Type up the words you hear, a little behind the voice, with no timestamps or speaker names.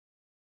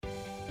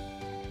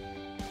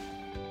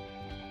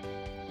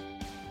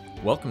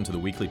Welcome to the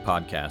weekly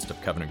podcast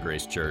of Covenant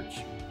Grace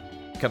Church.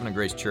 Covenant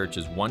Grace Church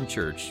is one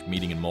church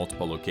meeting in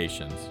multiple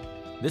locations.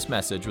 This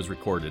message was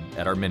recorded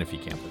at our Menifee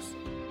campus.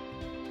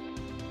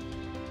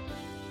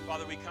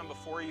 Father, we come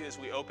before you as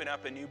we open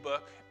up a new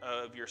book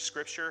of your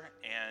scripture,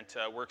 and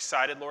we're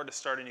excited, Lord, to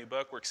start a new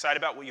book. We're excited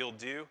about what you'll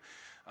do.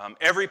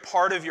 Every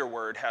part of your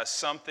word has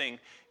something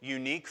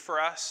unique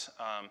for us,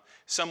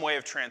 some way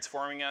of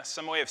transforming us,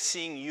 some way of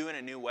seeing you in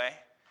a new way.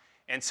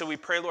 And so we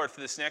pray, Lord, for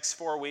this next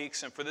 4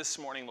 weeks and for this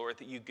morning, Lord,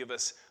 that you give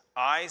us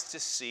eyes to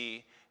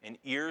see and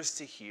ears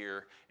to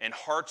hear and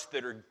hearts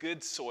that are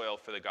good soil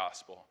for the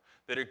gospel,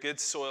 that are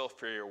good soil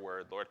for your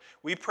word, Lord.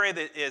 We pray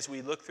that as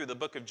we look through the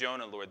book of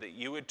Jonah, Lord, that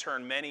you would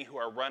turn many who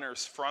are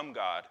runners from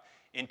God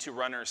into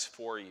runners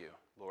for you,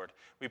 Lord.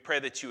 We pray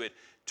that you would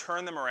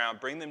turn them around,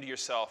 bring them to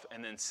yourself,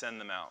 and then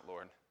send them out,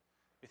 Lord.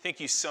 We thank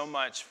you so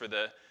much for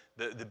the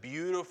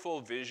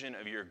beautiful vision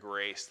of your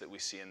grace that we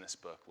see in this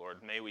book,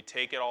 Lord. May we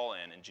take it all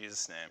in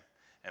Jesus' name,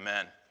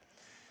 amen.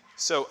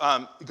 So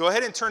go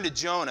ahead and turn to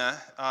Jonah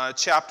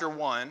chapter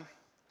 1.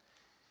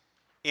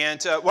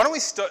 And why don't we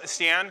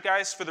stand,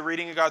 guys, for the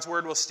reading of God's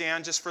word. We'll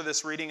stand just for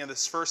this reading of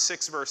this first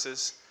 6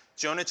 verses.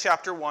 Jonah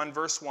chapter 1,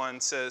 verse 1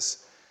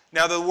 says,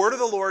 "Now the word of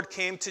the Lord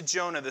came to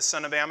Jonah, the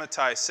son of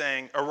Amittai,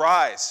 saying,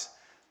 'Arise,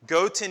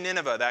 go to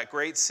Nineveh, that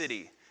great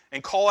city,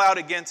 and call out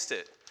against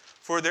it,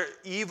 for their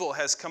evil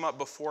has come up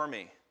before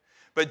me.'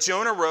 But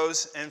Jonah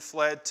rose and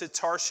fled to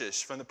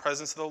Tarshish from the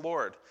presence of the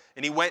Lord.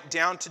 And he went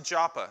down to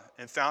Joppa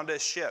and found a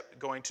ship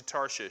going to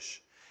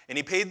Tarshish. And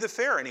he paid the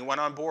fare and he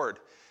went on board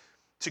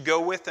to go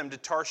with them to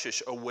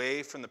Tarshish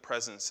away from the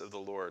presence of the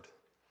Lord.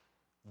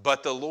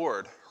 But the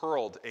Lord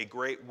hurled a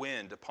great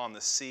wind upon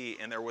the sea,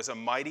 and there was a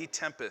mighty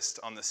tempest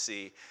on the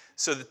sea,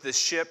 so that the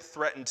ship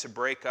threatened to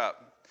break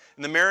up.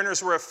 And the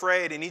mariners were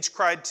afraid, and each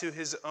cried to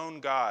his own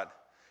God.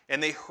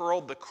 And they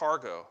hurled the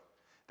cargo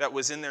that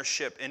was in their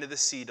ship into the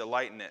sea to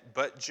lighten it.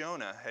 But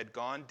Jonah had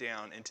gone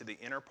down into the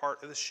inner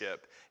part of the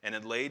ship and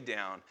had laid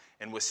down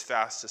and was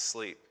fast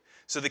asleep.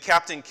 So the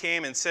captain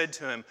came and said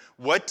to him,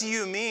 'What do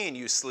you mean,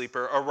 you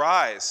sleeper?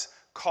 Arise,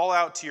 call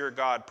out to your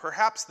God.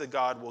 Perhaps the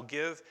God will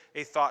give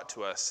a thought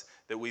to us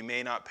that we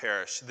may not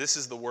perish.'" This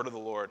is the word of the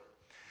Lord.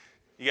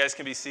 You guys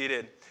can be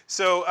seated.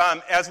 So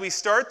as we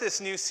start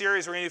this new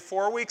series, we're going to do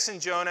 4 weeks in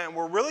Jonah, and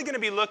we're really going to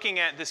be looking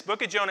at this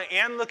book of Jonah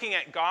and looking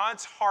at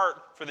God's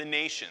heart for the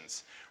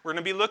nations. We're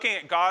going to be looking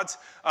at God's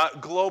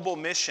global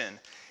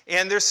mission.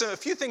 And there's a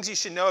few things you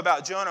should know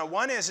about Jonah.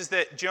 One is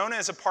that Jonah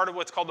is a part of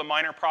what's called the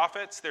minor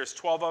prophets. There's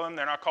 12 of them.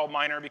 They're not called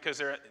minor because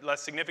they're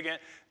less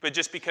significant, but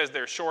just because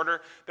they're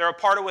shorter. They're a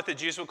part of what the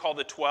Jews would call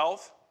the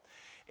 12.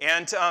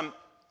 And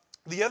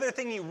the other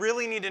thing you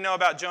really need to know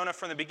about Jonah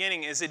from the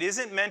beginning is it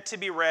isn't meant to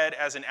be read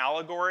as an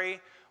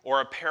allegory or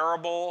a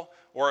parable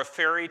or a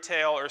fairy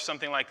tale or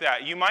something like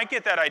that. You might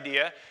get that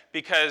idea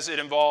because it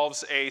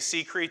involves a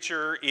sea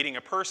creature eating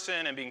a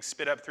person and being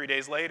spit up 3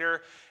 days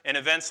later and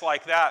events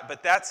like that,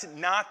 but that's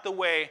not the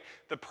way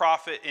the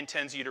prophet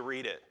intends you to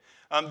read it.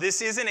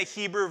 This isn't a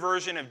Hebrew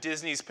version of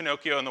Disney's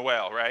Pinocchio and the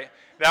Whale, right?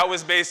 That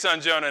was based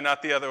on Jonah,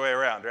 not the other way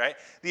around, right?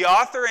 The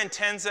author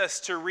intends us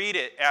to read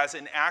it as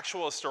an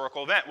actual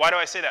historical event. Why do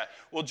I say that?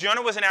 Well,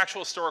 Jonah was an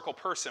actual historical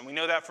person. We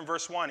know that from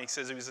verse 1. He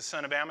says he was the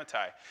son of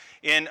Amittai.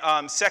 In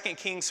 2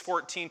 Kings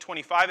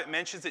 14:25, it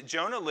mentions that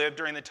Jonah lived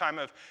during the time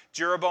of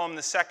Jeroboam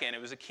II.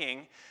 It was a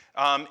king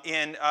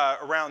in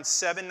around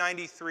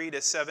 793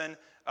 to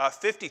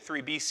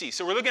 753 BC.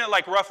 So we're looking at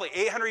like roughly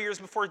 800 years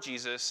before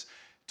Jesus,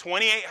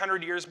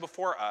 2,800 years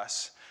before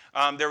us.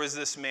 There was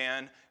this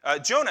man,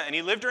 Jonah, and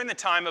he lived during the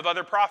time of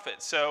other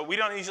prophets. So we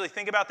don't usually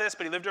think about this,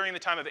 but he lived during the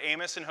time of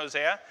Amos and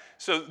Hosea.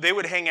 So they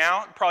would hang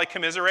out, probably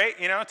commiserate,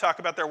 talk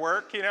about their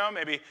work,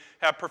 maybe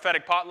have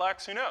prophetic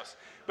potlucks, who knows.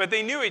 But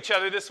they knew each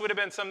other. This would have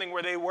been something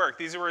where they worked.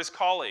 These were his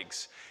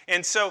colleagues.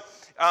 And so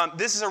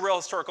this is a real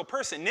historical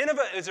person.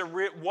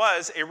 Nineveh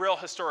was a real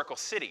historical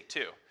city,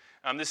 too.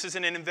 This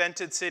isn't an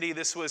invented city.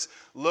 This was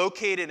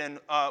located in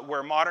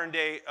where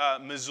modern-day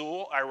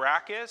Mosul,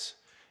 Iraq is.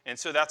 And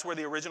so that's where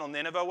the original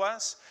Nineveh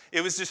was.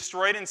 It was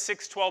destroyed in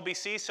 612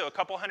 BC, so a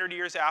couple hundred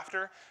years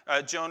after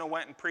Jonah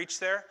went and preached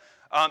there.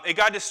 It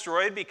got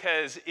destroyed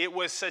because it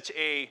was such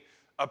a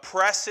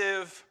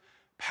oppressive,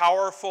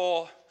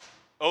 powerful,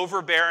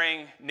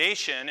 overbearing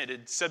nation. It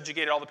had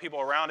subjugated all the people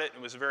around it.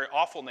 It was a very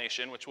awful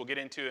nation, which we'll get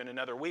into in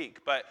another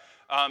week. But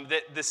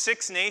the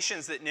 6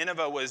 nations that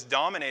Nineveh was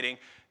dominating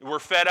were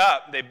fed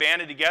up. They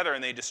banded together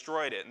and they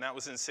destroyed it. And that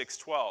was in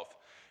 612.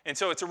 And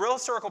so it's a real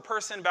historical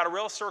person about a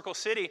real historical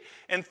city.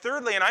 And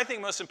thirdly, and I think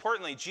most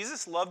importantly,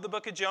 Jesus loved the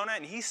book of Jonah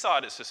and he saw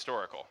it as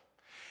historical.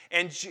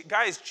 And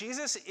guys,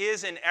 Jesus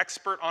is an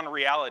expert on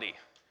reality.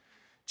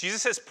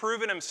 Jesus has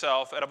proven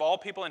himself, out of all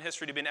people in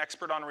history, to be an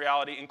expert on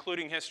reality,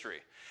 including history.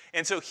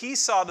 And so he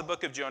saw the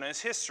book of Jonah as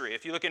history.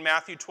 If you look in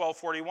Matthew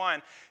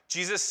 12:41,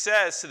 Jesus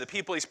says to the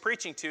people he's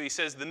preaching to, he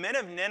says, "The men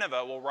of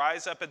Nineveh will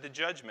rise up at the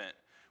judgment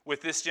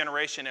with this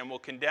generation and will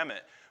condemn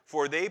it.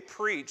 For they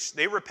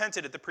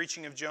repented at the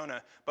preaching of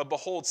Jonah, but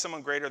behold,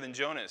 someone greater than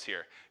Jonah is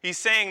here. He's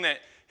saying that,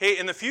 hey,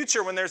 in the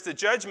future when there's the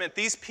judgment,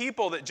 these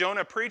people that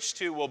Jonah preached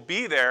to will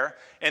be there,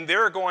 and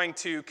they're going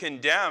to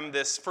condemn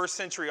this first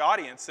century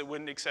audience that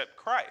wouldn't accept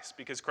Christ,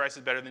 because Christ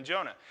is better than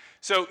Jonah.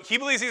 So he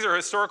believes these are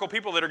historical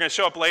people that are going to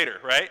show up later,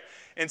 right?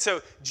 And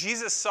so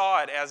Jesus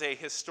saw it as a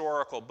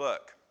historical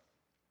book.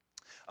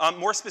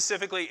 More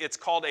specifically, it's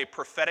called a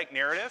prophetic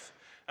narrative.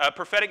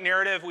 Prophetic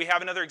narrative, we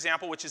have another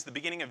example, which is the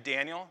beginning of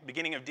Daniel.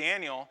 Beginning of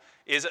Daniel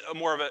is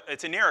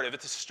it's a narrative.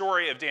 It's a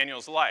story of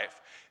Daniel's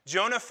life.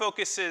 Jonah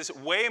focuses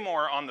way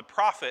more on the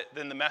prophet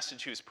than the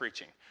message he was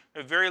preaching.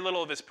 Very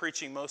little of his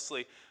preaching,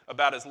 mostly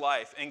about his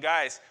life. And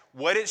guys,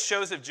 what it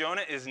shows of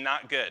Jonah is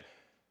not good.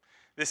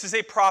 This is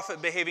a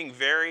prophet behaving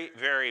very,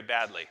 very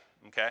badly,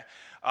 okay?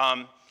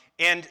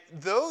 And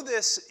though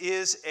this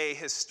is a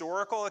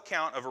historical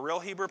account of a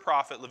real Hebrew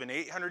prophet living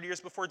 800 years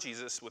before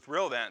Jesus with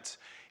real events,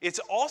 it's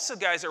also,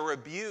 guys, a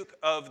rebuke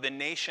of the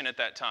nation at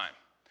that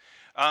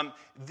time.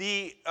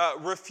 The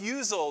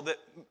refusal that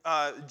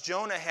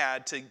Jonah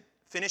had to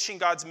finishing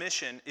God's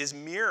mission is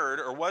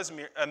was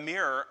a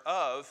mirror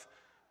of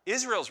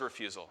Israel's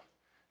refusal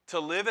to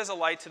live as a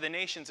light to the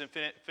nations and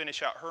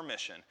finish out her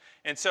mission.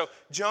 And so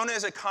Jonah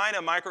is a kind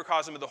of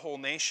microcosm of the whole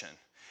nation.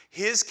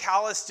 His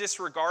callous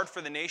disregard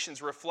for the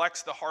nations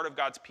reflects the heart of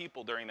God's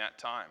people during that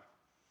time.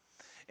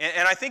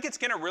 And I think it's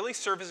going to really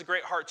serve as a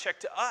great heart check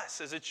to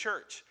us as a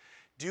church.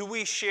 Do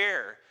we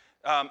share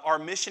our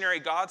missionary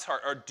God's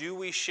heart, or do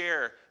we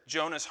share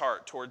Jonah's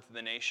heart towards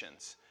the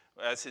nations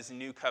as his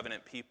new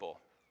covenant people?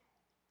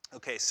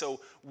 Okay, so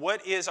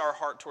what is our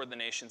heart toward the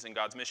nations in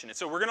God's mission? And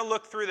so we're going to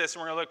look through this,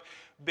 and we're going to look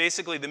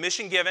basically the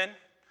mission given,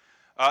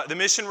 the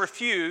mission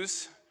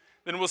refused,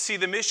 then we'll see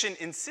the mission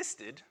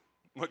insisted,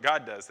 what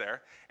God does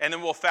there, and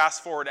then we'll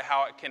fast forward to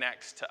how it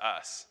connects to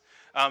us.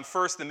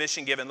 First, the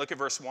mission given. Look at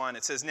verse 1.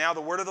 It says, "Now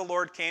the word of the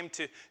Lord came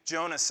to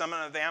Jonah, son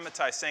of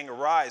Amittai, saying,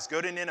 Arise,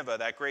 go to Nineveh,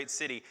 that great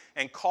city,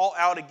 and call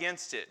out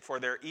against it, for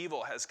their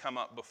evil has come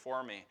up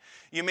before me."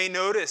 You may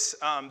notice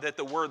that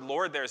the word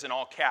Lord there is in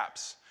all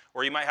caps,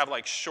 or you might have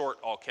like short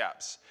all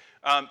caps.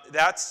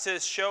 That's to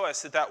show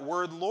us that that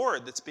word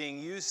Lord that's being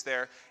used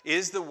there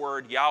is the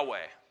word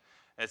Yahweh.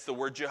 It's the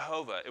word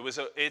Jehovah.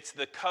 It's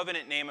the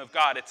covenant name of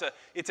God.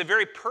 It's a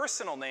very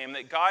personal name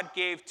that God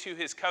gave to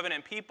his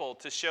covenant people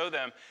to show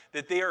them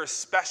that they are a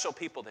special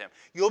people to him.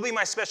 You'll be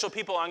my special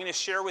people. I'm going to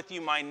share with you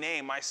my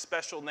name, my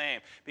special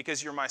name,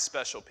 because you're my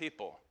special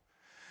people.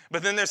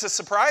 But then there's a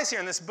surprise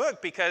here in this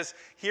book, because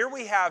here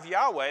we have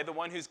Yahweh, the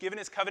one who's given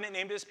his covenant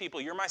name to his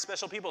people. You're my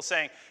special people,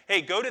 saying, hey,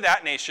 go to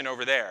that nation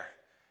over there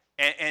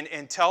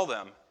and tell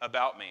them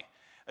about me.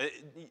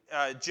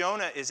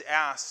 Jonah is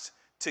asked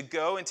to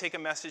go and take a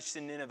message to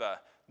Nineveh,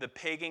 the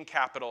pagan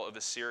capital of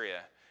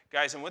Assyria.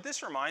 Guys, and what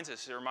this reminds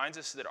us, it reminds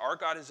us that our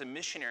God is a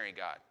missionary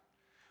God.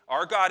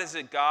 Our God is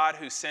a God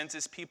who sends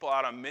his people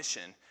out on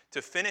mission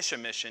to finish a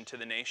mission to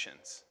the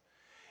nations.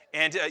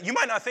 And you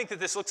might not think that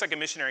this looks like a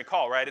missionary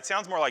call, right? It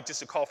sounds more like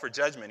just a call for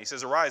judgment. He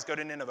says, arise, go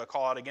to Nineveh,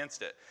 call out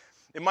against it.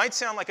 It might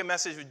sound like a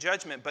message of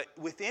judgment, but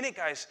within it,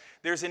 guys,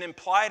 there's an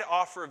implied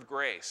offer of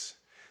grace.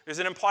 There's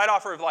an implied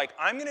offer of like,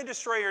 I'm going to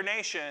destroy your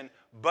nation,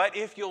 but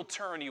if you'll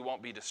turn, you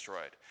won't be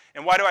destroyed.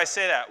 And why do I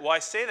say that? Well, I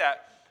say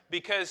that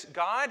because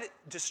God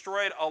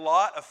destroyed a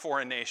lot of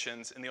foreign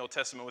nations in the Old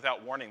Testament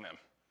without warning them.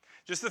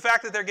 Just the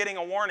fact that they're getting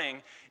a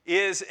warning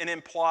is an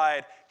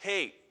implied,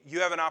 hey, you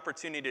have an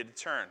opportunity to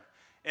turn.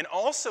 And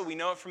also, we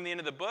know it from the end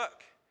of the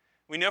book.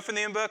 We know from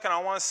the end of the book, and I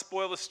don't want to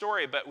spoil the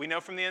story, but we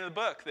know from the end of the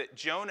book that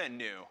Jonah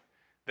knew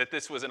that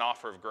this was an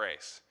offer of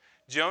grace.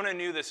 Jonah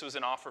knew this was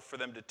an offer for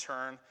them to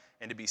turn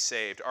and to be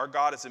saved. Our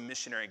God is a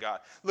missionary God.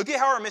 Look at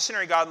how our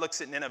missionary God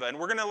looks at Nineveh. And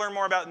we're going to learn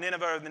more about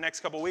Nineveh over the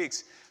next couple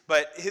weeks.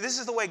 But this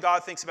is the way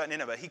God thinks about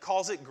Nineveh. He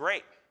calls it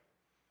great.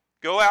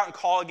 Go out and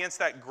call against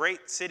that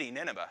great city,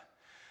 Nineveh.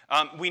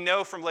 We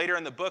know from later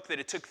in the book that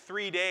it took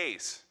 3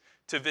 days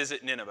to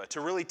visit Nineveh, to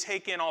really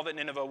take in all that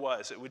Nineveh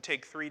was. It would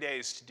take 3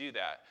 days to do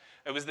that.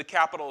 It was the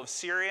capital of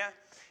Assyria.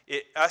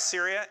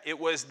 It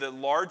was the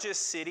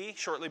largest city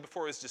shortly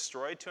before it was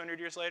destroyed 200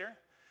 years later.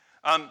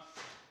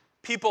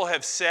 People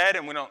have said,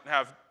 and we don't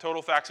have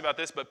total facts about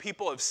this, but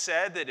people have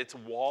said that its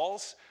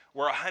walls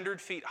were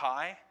 100 feet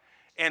high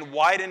and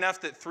wide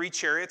enough that 3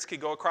 chariots could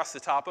go across the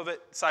top of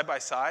it side by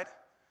side.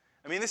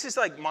 I mean, this is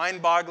like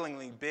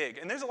mind-bogglingly big.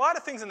 And there's a lot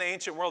of things in the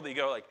ancient world that you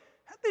go like,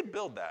 how'd they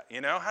build that,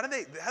 you know? How did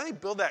they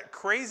build that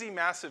crazy,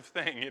 massive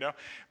thing, you know?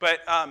 But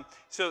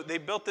so they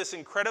built this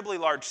incredibly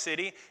large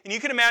city. And you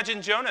can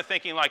imagine Jonah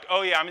thinking like,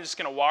 oh yeah, I'm just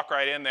going to walk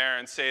right in there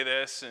and say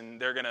this, and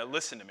they're going to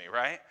listen to me,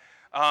 right?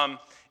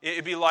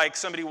 It'd be like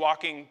somebody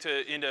walking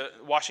into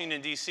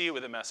Washington, D.C.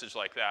 with a message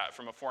like that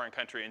from a foreign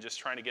country and just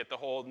trying to get the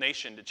whole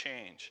nation to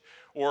change.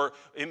 Or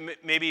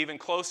maybe even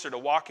closer, to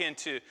walk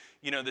into,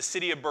 the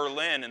city of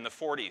Berlin in the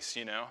 40s,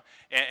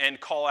 and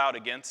call out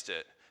against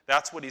it.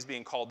 That's what he's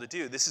being called to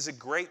do. This is a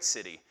great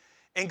city.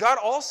 And God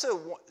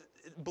also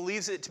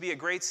believes it to be a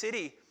great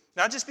city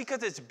Not just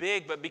because it's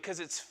big, but because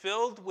it's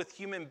filled with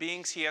human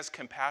beings he has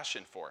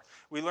compassion for.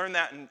 We learn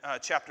that in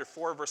chapter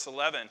 4, verse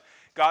 11.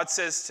 God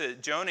says to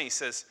Jonah, he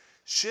says,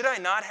 "Should I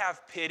not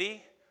have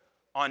pity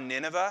on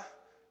Nineveh,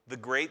 the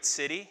great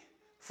city?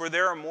 For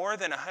there are more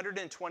than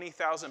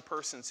 120,000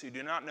 persons who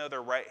do not know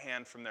their right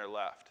hand from their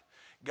left."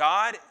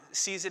 God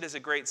sees it as a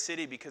great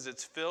city because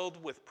it's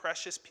filled with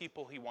precious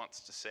people he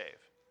wants to save,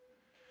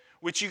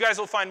 which you guys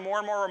will find more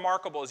and more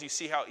remarkable as you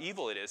see how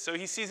evil it is. So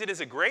he sees it as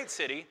a great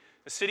city,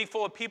 a city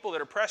full of people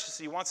that are precious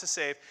he wants to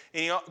save,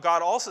 and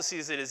God also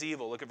sees it as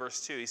evil. Look at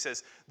verse 2. He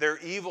says, "Their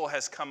evil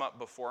has come up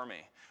before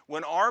me."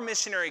 When our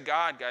missionary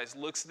God, guys,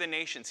 looks at the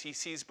nations, he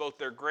sees both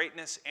their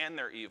greatness and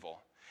their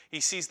evil. He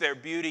sees their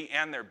beauty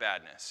and their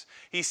badness.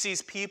 He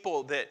sees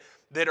people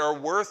that are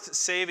worth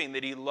saving,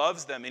 that he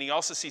loves them, and he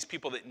also sees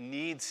people that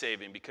need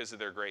saving because of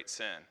their great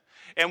sin.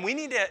 And we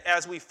need to,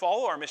 as we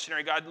follow our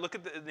missionary God, look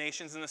at the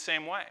nations in the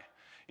same way.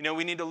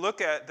 We need to look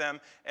at them,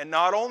 and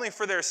not only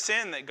for their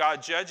sin that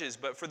God judges,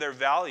 but for their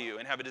value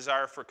and have a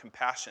desire for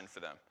compassion for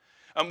them.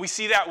 We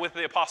see that with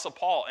the Apostle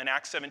Paul in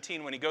Acts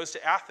 17. When he goes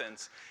to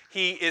Athens,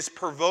 he is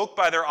provoked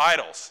by their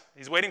idols.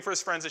 He's waiting for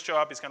his friends to show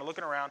up. He's kind of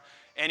looking around,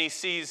 and he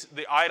sees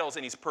the idols,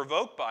 and he's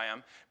provoked by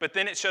them. But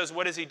then it shows,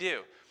 what does he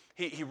do?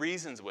 He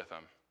reasons with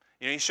them.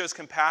 He shows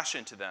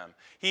compassion to them.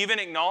 He even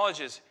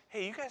acknowledges,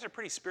 hey, you guys are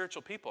pretty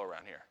spiritual people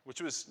around here, which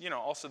was,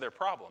 also their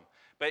problem.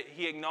 But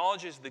he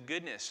acknowledges the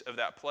goodness of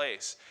that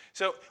place.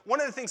 So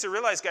one of the things to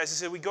realize, guys, is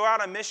that we go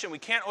out on mission, we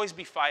can't always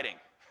be fighting.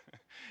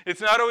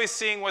 It's not always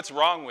seeing what's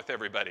wrong with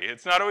everybody.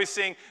 It's not always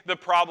seeing the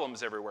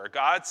problems everywhere.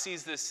 God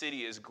sees this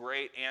city as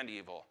great and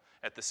evil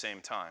at the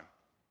same time.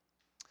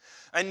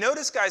 And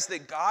notice, guys,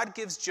 that God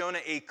gives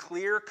Jonah a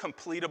clear,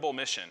 completable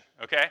mission,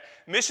 okay?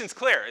 Mission's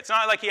clear. It's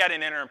not like he had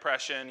an inner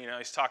impression.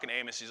 He's talking to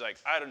Amos. He's like,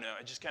 I don't know.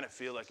 I just kind of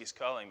feel like he's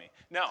calling me.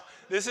 No,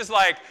 this is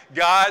like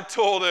God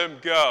told him,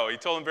 go. He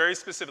told him very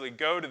specifically,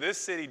 go to this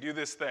city, do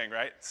this thing,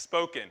 right?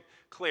 Spoken,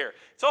 clear.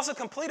 It's also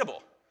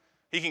completable.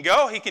 He can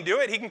go, he can do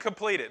it, he can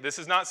complete it. This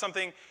is not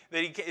something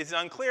that is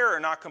unclear or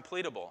not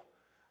completable.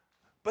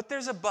 But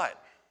there's a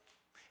but.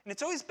 And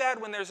it's always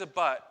bad when there's a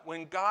but.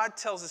 When God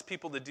tells his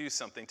people to do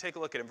something, take a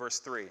look at it in verse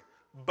 3.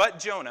 But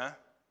Jonah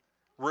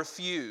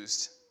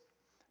refused.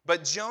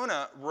 But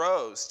Jonah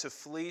rose to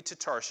flee to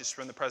Tarshish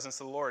from the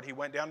presence of the Lord. He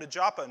went down to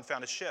Joppa and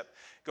found a ship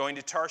going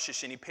to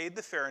Tarshish, and he paid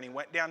the fare and he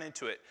went down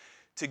into it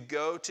to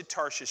go to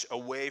Tarshish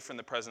away from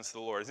the presence of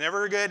the Lord. It's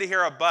never good to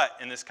hear a but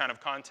in this kind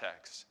of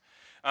context.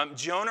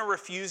 Jonah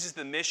refuses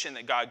the mission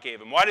that God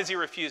gave him. Why does he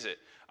refuse it?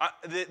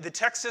 The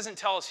text doesn't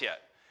tell us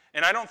yet.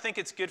 And I don't think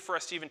it's good for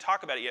us to even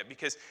talk about it yet,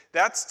 because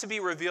that's to be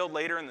revealed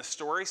later in the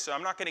story, so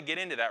I'm not going to get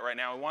into that right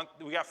now.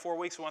 We got 4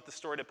 weeks. We want the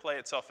story to play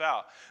itself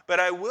out.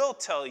 But I will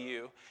tell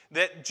you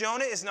that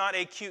Jonah is not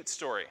a cute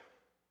story.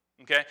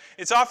 Okay?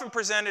 It's often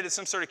presented as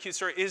some sort of cute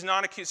story. It is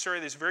not a cute story.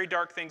 There's very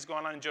dark things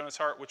going on in Jonah's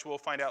heart, which we'll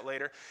find out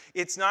later.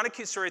 It's not a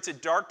cute story. It's a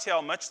dark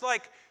tale, much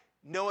like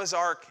Noah's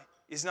Ark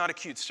is not a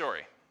cute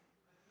story.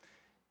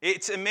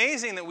 It's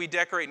amazing that we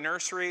decorate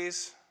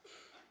nurseries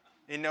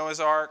in Noah's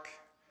Ark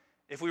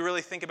if we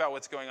really think about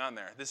what's going on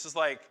there. This is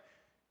like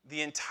the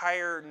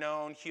entire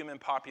known human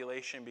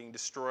population being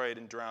destroyed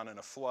and drowned in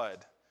a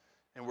flood.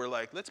 And we're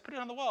like, let's put it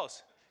on the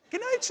walls.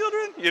 Good night,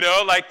 children.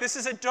 This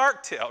is a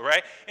dark tale,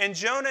 right? And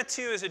Jonah,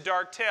 too, is a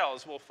dark tale,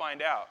 as we'll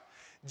find out.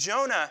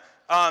 Jonah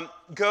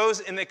goes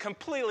in the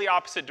completely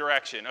opposite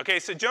direction. Okay,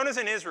 so Jonah's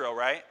in Israel,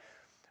 right?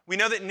 We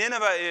know that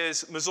Nineveh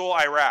is Mosul,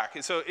 Iraq.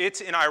 So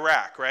it's in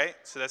Iraq, right?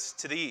 So that's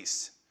to the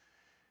east.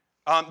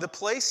 The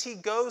place he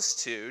goes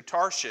to,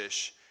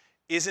 Tarshish,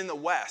 is in the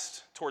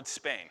west, towards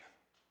Spain.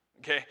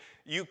 Okay?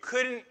 You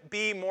couldn't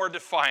be more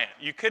defiant.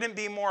 You couldn't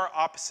be more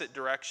opposite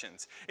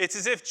directions. It's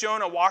as if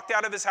Jonah walked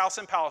out of his house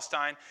in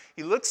Palestine.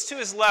 He looks to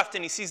his left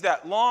and he sees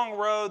that long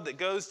road that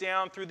goes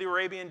down through the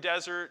Arabian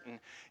desert and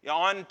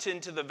on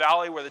into the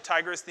valley where the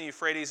Tigris and the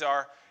Euphrates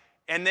are.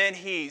 And then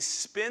he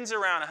spins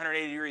around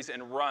 180 degrees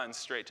and runs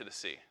straight to the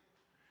sea.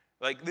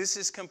 This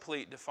is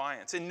complete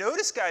defiance. And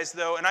notice, guys,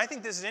 though, and I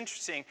think this is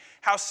interesting,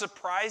 how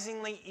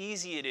surprisingly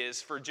easy it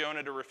is for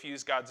Jonah to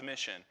refuse God's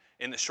mission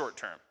in the short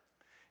term.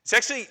 It's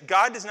actually,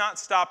 God does not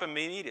stop him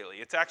immediately.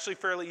 It's actually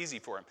fairly easy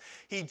for him.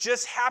 He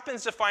just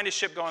happens to find a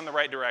ship going the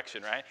right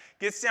direction, right?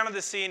 Gets down to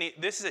the sea, and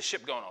this is a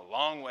ship going a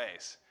long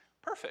ways.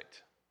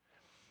 Perfect.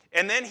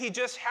 And then he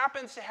just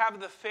happens to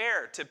have the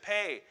fare to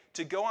pay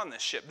to go on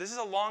this ship. This is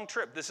a long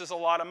trip. This is a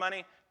lot of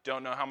money.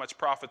 Don't know how much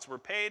profits were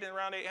paid in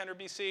around 800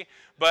 BC,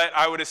 but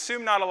I would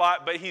assume not a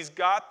lot, but he's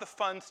got the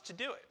funds to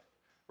do it,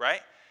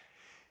 right?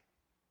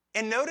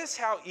 And notice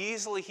how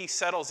easily he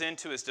settles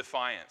into his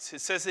defiance.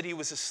 It says that he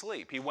was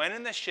asleep. He went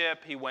in the ship,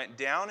 he went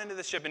down into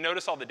the ship, and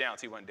notice all the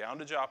downs. He went down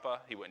to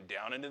Joppa, he went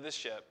down into the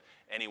ship,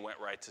 and he went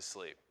right to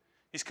sleep.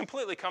 He's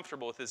completely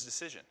comfortable with his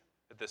decision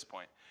at this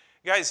point.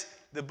 Guys,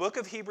 the book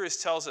of Hebrews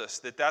tells us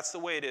that that's the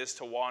way it is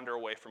to wander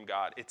away from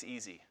God. It's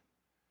easy.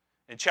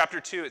 In chapter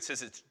 2, it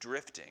says it's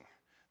drifting.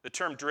 The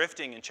term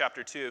drifting in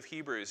chapter 2 of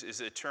Hebrews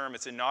is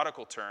it's a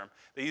nautical term.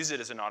 They use it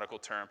as a nautical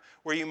term,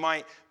 where you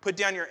might put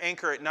down your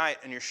anchor at night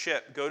on your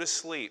ship, go to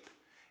sleep,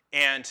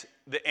 and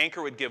the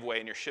anchor would give way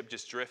and your ship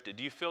just drifted.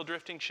 Do you feel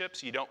drifting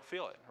ships? You don't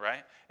feel it,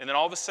 right? And then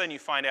all of a sudden you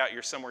find out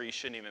you're somewhere you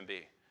shouldn't even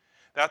be.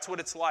 That's what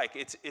it's like.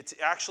 It's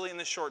actually in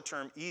the short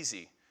term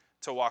easy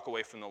to walk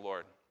away from the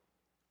Lord.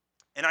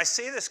 And I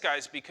say this,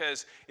 guys,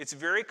 because it's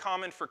very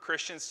common for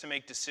Christians to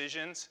make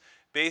decisions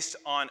based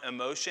on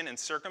emotion and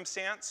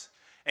circumstance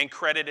and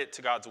credit it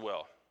to God's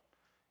will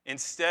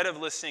instead of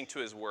listening to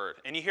his word.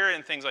 And you hear it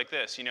in things like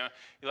this, you're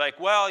like,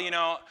 well,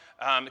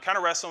 kind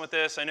of wrestling with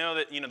this. I know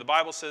that, the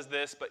Bible says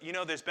this, but,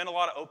 there's been a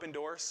lot of open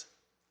doors.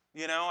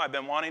 I've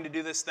been wanting to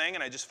do this thing,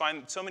 and I just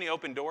find so many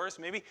open doors.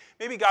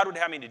 Maybe God would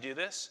have me to do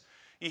this.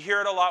 You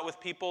hear it a lot with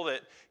people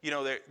that,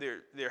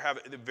 they have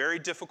a very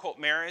difficult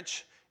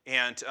marriage,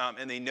 and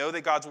they know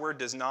that God's word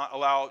does not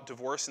allow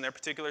divorce in their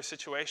particular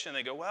situation.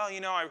 They go, well,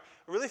 I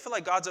really feel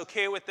like God's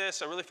okay with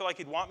this. I really feel like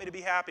he'd want me to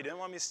be happy. He didn't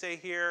want me to stay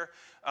here.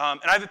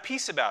 And I have a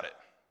peace about it,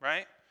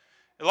 right?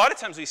 A lot of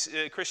times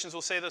Christians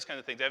will say those kind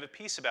of things. I have a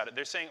peace about it.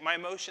 They're saying, my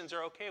emotions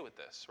are okay with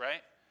this,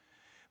 right?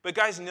 But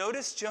guys,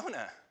 notice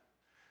Jonah.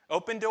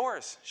 Open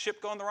doors.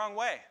 Ship going the wrong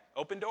way.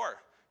 Open door.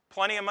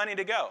 Plenty of money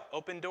to go.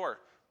 Open door.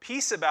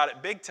 Peace about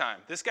it big time.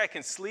 This guy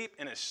can sleep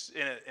in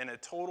a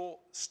total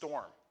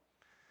storm.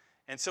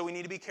 And so we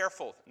need to be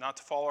careful not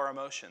to follow our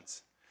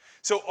emotions.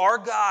 So our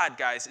God,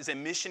 guys, is a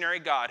missionary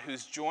God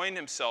who's joined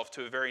himself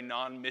to a very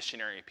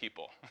non-missionary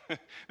people.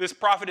 This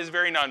prophet is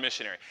very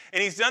non-missionary.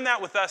 And he's done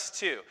that with us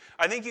too.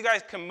 I think you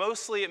guys can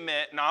mostly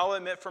admit, and I'll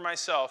admit for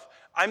myself,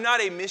 I'm not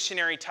a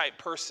missionary type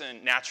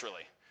person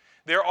naturally.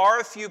 There are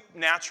a few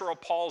natural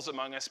Pauls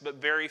among us, but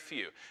very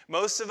few.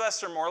 Most of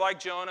us are more like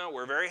Jonah.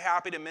 We're very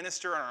happy to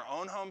minister in our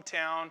own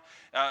hometown,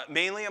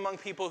 mainly among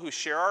people who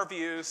share our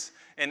views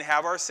and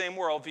have our same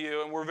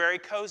worldview, and we're very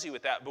cozy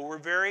with that, but we're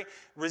very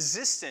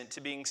resistant to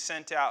being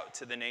sent out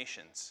to the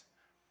nations.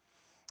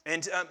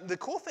 And the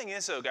cool thing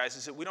is, though, guys,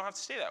 is that we don't have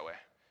to stay that way.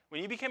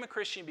 When you became a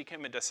Christian, you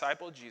became a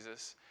disciple of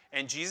Jesus,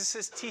 and Jesus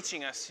is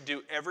teaching us to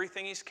do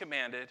everything he's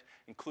commanded,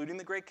 including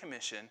the Great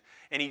Commission,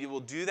 and he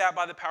will do that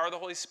by the power of the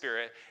Holy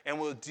Spirit, and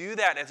we'll do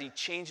that as he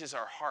changes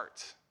our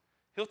hearts.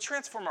 He'll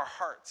transform our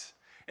hearts.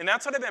 And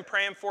that's what I've been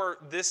praying for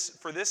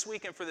this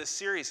week and for this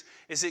series,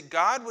 is that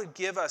God would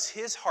give us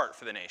his heart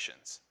for the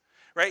nations,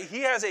 right?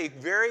 He has a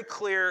very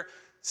clear,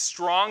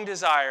 strong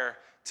desire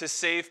to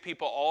save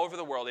people all over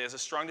the world. He has a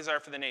strong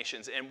desire for the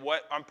nations. And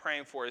what I'm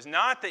praying for is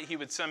not that he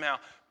would somehow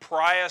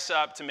pry us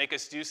up to make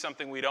us do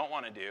something we don't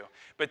want to do,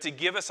 but to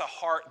give us a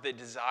heart that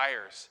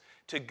desires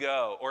to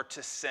go or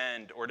to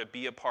send or to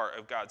be a part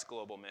of God's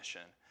global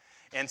mission.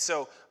 And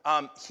so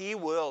he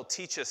will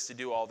teach us to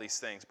do all these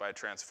things by a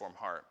transformed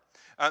heart.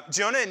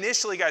 Jonah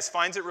initially, guys,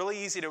 finds it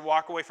really easy to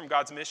walk away from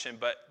God's mission,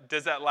 but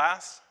does that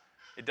last?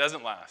 It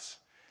doesn't last.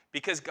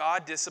 Because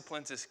God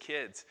disciplines his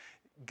kids.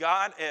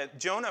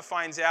 Jonah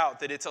finds out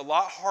that it's a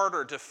lot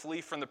harder to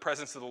flee from the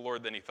presence of the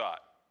Lord than he thought.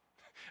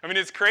 I mean,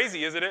 it's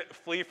crazy, isn't it?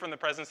 Flee from the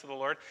presence of the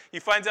Lord. He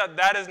finds out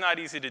that is not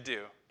easy to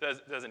do,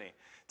 doesn't he?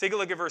 Take a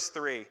look at verse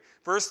 3.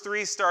 Verse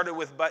 3 started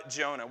with but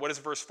Jonah. What does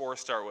verse 4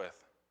 start with?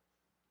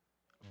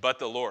 But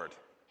the Lord.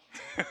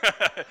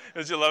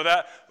 Don't you love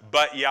that?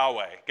 But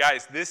Yahweh.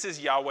 Guys, this is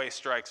Yahweh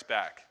strikes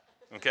back.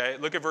 Okay,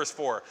 look at verse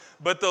 4.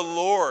 But the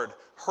Lord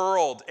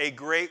hurled a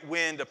great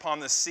wind upon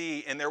the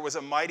sea, and there was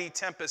a mighty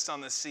tempest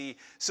on the sea,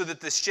 so that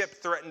the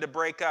ship threatened to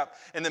break up.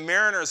 And the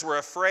mariners were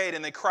afraid,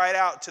 and they cried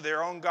out to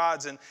their own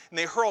gods, and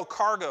they hurled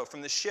cargo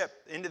from the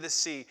ship into the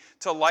sea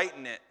to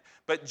lighten it.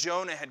 But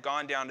Jonah had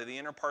gone down to the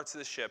inner parts of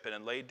the ship and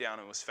had laid down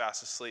and was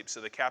fast asleep.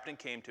 So the captain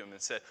came to him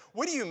and said,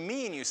 "What do you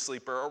mean, you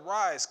sleeper?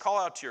 Arise, call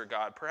out to your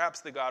God.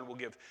 Perhaps the God will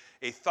give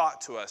a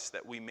thought to us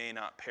that we may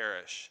not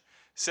perish."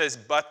 It says,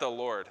 but the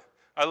Lord.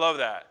 I love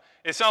that.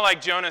 It's not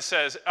like Jonah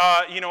says,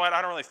 you know what,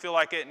 I don't really feel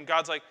like it. And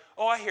God's like,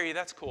 oh, I hear you.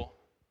 That's cool.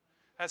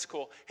 That's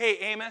cool. Hey,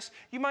 Amos,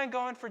 you mind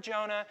going for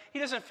Jonah? He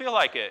doesn't feel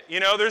like it.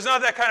 There's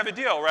not that kind of a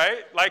deal,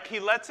 right? Like he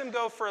lets him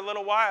go for a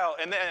little while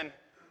and then,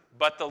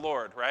 but the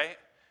Lord, right?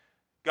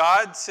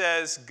 God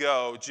says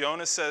go.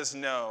 Jonah says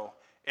no.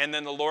 And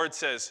then the Lord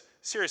says,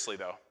 seriously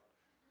though,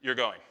 you're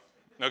going.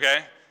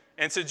 Okay?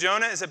 And so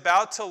Jonah is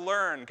about to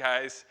learn,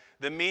 guys,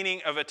 the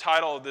meaning of a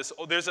title of this.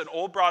 There's an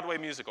old Broadway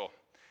musical.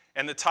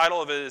 And the title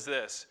of it is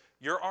this: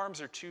 Your arms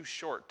are too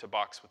short to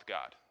box with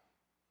God.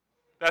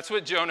 That's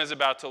what Jonah's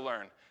about to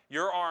learn.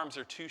 Your arms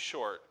are too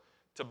short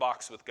to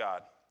box with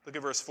God. Look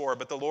at verse 4.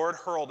 But the Lord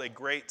hurled a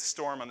great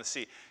storm on the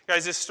sea.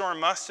 Guys, this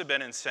storm must have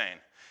been insane.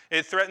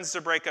 It threatens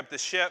to break up the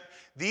ship.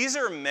 These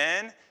are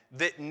men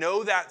that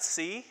know that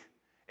sea,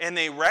 and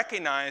they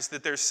recognize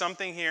that there's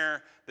something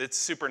here that's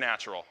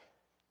supernatural.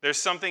 There's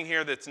something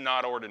here that's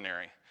not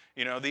ordinary.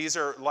 These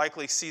are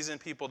likely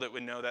seasoned people that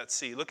would know that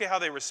sea. Look at how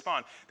they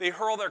respond. They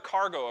hurl their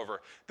cargo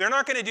over. They're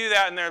not going to do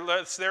that, and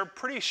they're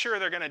pretty sure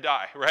they're going to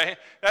die, right?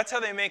 That's how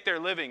they make their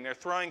living. They're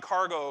throwing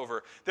cargo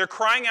over. They're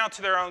crying out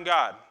to their own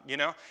God,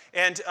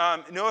 And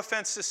no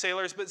offense to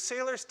sailors, but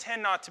sailors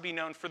tend not to be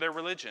known for their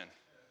religion,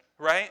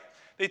 right?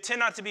 They tend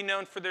not to be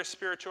known for their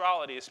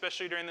spirituality,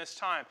 especially during this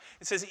time.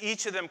 It says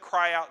each of them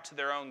cry out to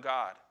their own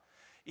God.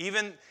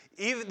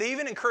 They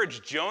even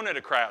encouraged Jonah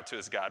to cry out to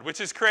his God, which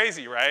is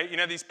crazy, right? You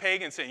know, these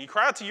pagans saying, you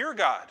cry out to your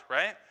God,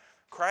 right?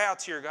 Cry out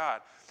to your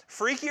God.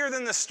 Freakier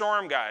than the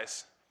storm,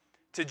 guys,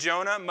 to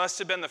Jonah must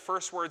have been the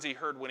first words he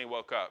heard when he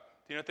woke up.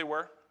 Do you know what they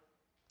were?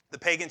 The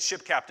pagan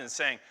ship captain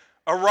saying,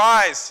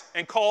 arise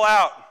and call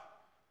out.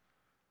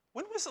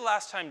 When was the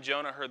last time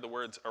Jonah heard the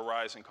words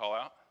arise and call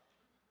out?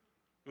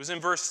 It was in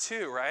verse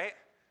 2, right?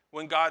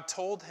 When God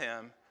told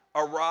him,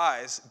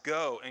 arise,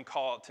 go, and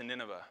call out to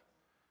Nineveh.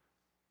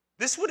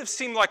 This would have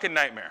seemed like a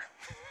nightmare.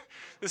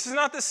 This is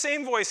not the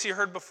same voice he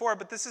heard before,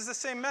 but this is the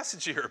same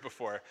message he heard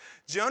before.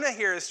 Jonah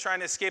here is trying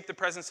to escape the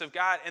presence of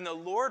God, and the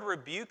Lord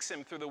rebukes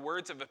him through the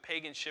words of a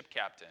pagan ship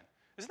captain.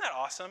 Isn't that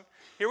awesome?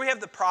 Here we have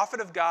the prophet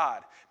of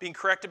God being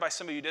corrected by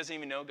somebody who doesn't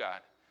even know God.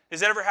 Has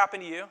that ever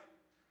happened to you?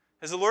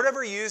 Has the Lord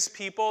ever used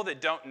people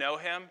that don't know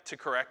him to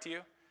correct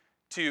you,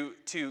 to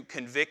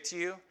convict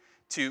you,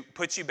 to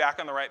put you back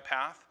on the right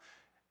path?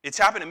 It's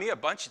happened to me a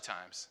bunch of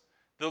times.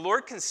 The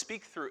Lord can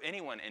speak through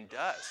anyone and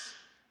does.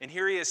 And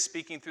here he is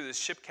speaking through this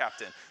ship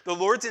captain. The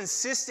Lord's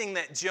insisting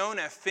that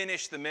Jonah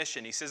finish the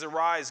mission. He says,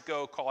 arise,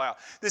 go, call out.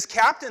 This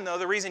captain, though,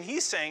 the reason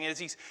he's saying it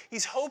is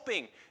he's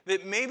hoping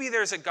that maybe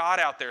there's a God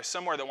out there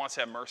somewhere that wants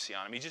to have mercy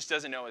on him. He just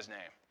doesn't know his name.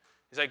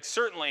 He's like,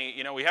 certainly,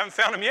 we haven't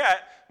found him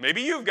yet.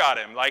 Maybe you've got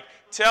him. Like,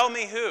 tell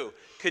me who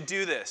could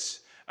do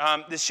this.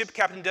 The ship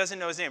captain doesn't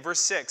know his name. Verse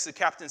 6, the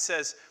captain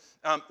says,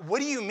 what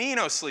do you mean,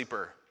 O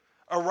sleeper?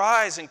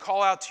 Arise and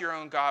call out to your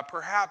own God.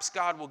 Perhaps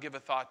God will give a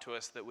thought to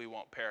us that we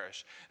won't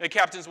perish. And the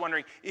captain's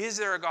wondering, is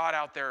there a God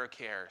out there who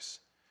cares?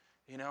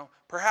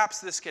 Perhaps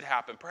this could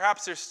happen.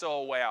 Perhaps there's still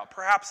a way out.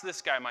 Perhaps this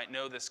guy might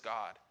know this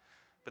God.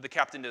 But the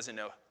captain doesn't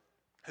know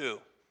who.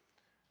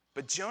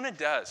 But Jonah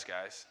does,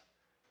 guys.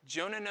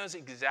 Jonah knows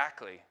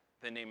exactly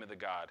the name of the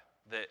God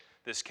that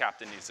this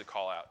captain needs to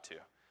call out to.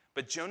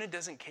 But Jonah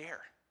doesn't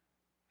care.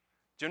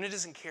 Jonah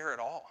doesn't care at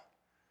all.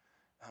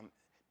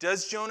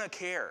 Does Jonah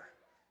care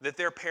that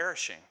they're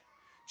perishing?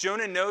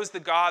 Jonah knows the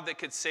God that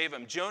could save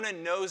him. Jonah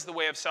knows the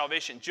way of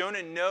salvation.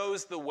 Jonah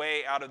knows the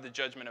way out of the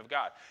judgment of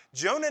God.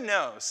 Jonah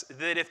knows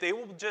that if they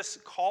will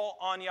just call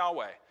on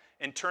Yahweh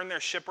and turn their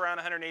ship around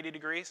 180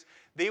 degrees,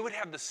 they would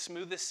have the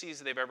smoothest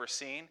seas they've ever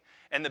seen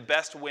and the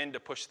best wind to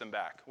push them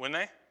back, wouldn't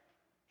they?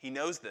 He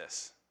knows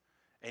this,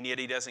 and yet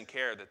he doesn't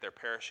care that they're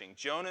perishing.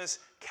 Jonah's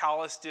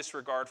callous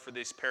disregard for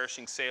these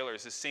perishing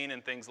sailors is seen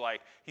in things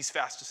like he's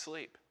fast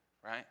asleep,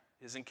 right?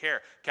 He doesn't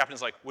care.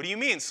 Captain's like, what do you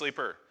mean,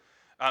 sleeper?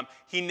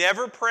 He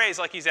never prays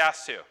like he's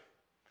asked to.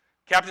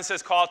 Captain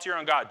says, call out to your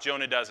own God.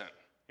 Jonah doesn't.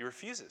 He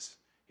refuses.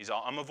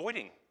 I'm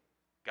avoiding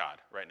God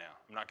right now.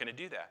 I'm not going to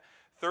do that.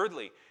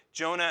 Thirdly,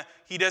 Jonah,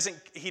 he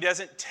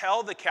doesn't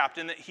tell the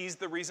captain that he's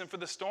the reason for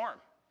the storm.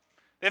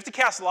 They have to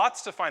cast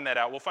lots to find that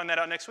out. We'll find that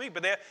out next week.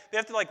 But they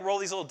have to roll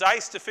these little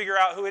dice to figure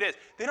out who it is.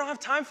 They don't have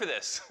time for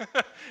this.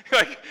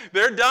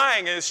 They're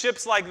dying, and the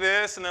ship's like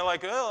this, and they're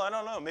like, oh, I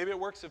don't know. Maybe it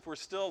works if we're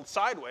still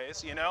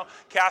sideways,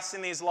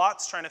 casting these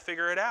lots, trying to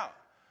figure it out.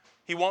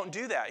 He won't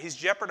do that. He's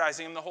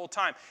jeopardizing them the whole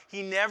time.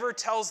 He never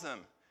tells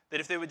them that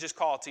if they would just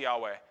call out to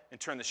Yahweh and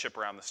turn the ship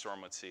around, the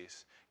storm would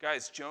cease.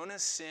 Guys,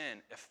 Jonah's sin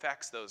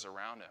affects those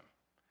around him.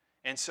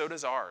 And so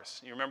does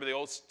ours. You remember the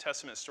Old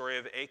Testament story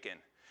of Achan.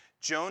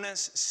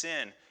 Jonah's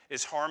sin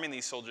is harming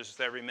these soldiers with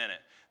every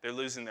minute. They're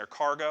losing their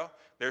cargo.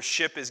 Their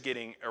ship is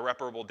getting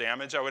irreparable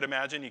damage, I would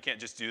imagine. You can't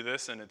just do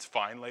this and it's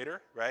fine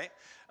later, right?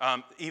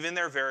 Even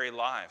their very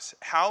lives.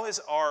 How is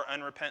our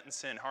unrepentant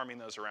sin harming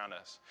those around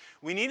us?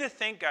 We need to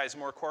think, guys,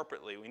 more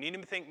corporately. We need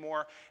to think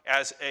more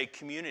as a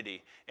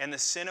community. And the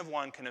sin of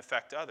one can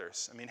affect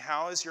others. I mean,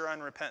 how is your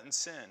unrepentant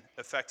sin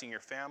affecting your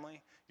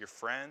family, your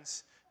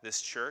friends,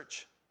 this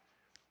church?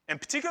 And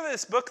particularly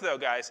this book, though,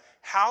 guys,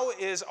 how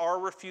is our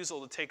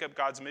refusal to take up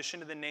God's mission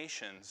to the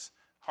nations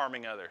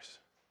harming others?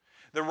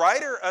 The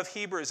writer of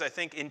Hebrews, I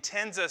think,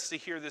 intends us to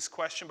hear this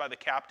question by the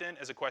captain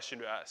as a question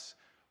to us.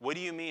 What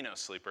do you mean, O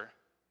sleeper?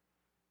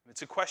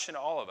 It's a question to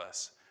all of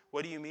us.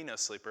 What do you mean, O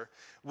sleeper?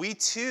 We,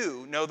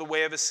 too, know the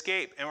way of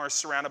escape and are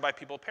surrounded by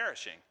people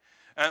perishing.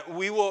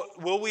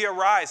 Will we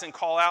arise and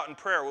call out in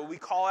prayer? Will we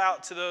call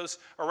out to those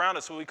around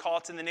us? Will we call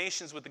out to the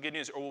nations with the good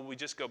news? Or will we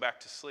just go back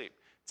to sleep?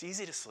 It's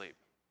easy to sleep.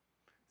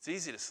 It's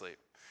easy to sleep.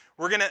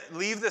 We're going to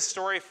leave this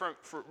story for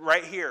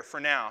right here for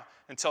now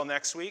until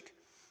next week.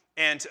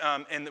 And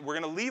we're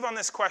going to leave on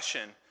this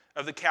question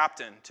of the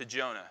captain to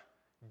Jonah.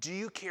 Do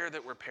you care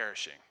that we're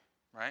perishing?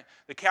 Right?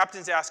 The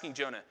captain's asking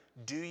Jonah,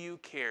 do you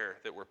care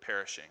that we're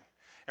perishing?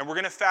 And we're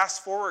going to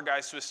fast forward,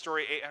 guys, to a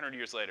story 800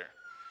 years later.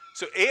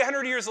 So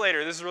 800 years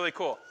later, this is really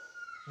cool.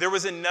 There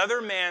was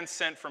another man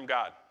sent from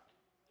God.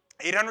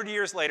 800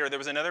 years later, there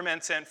was another man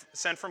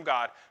sent from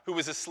God who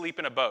was asleep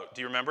in a boat.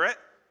 Do you remember it?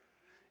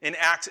 In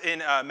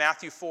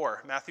Matthew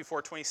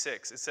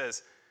 4:26, it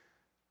says,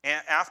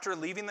 after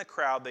leaving the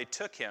crowd, they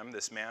took him,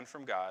 this man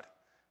from God,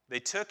 they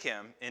took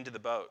him into the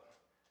boat,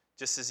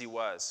 just as he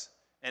was.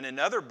 And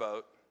another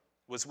boat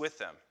was with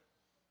them.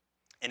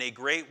 And a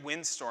great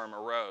windstorm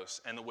arose,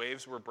 and the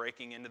waves were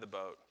breaking into the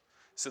boat,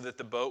 so that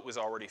the boat was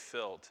already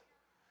filled.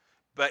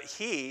 But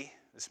he,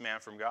 this man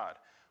from God,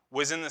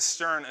 was in the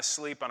stern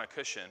asleep on a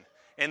cushion.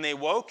 And they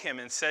woke him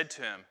and said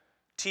to him,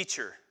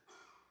 "Teacher,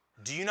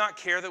 do you not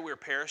care that we're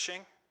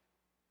perishing?"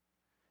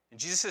 And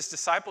Jesus'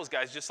 disciples,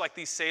 guys, just like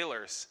these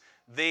sailors,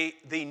 they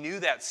knew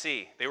that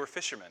sea. They were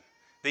fishermen.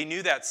 They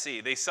knew that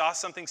sea. They saw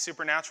something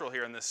supernatural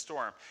here in this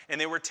storm. And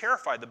they were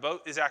terrified. The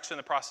boat is actually in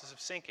the process of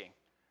sinking.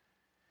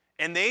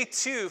 And they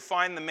too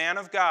find the man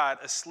of God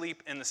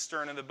asleep in the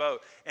stern of the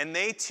boat. And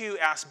they too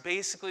ask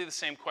basically the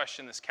same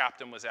question this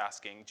captain was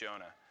asking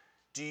Jonah.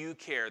 Do you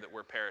care that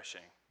we're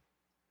perishing?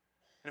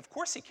 And of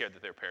course he cared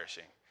that they're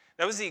perishing.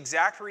 That was the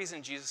exact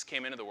reason Jesus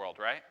came into the world,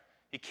 right?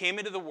 He came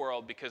into the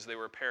world because they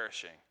were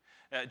perishing.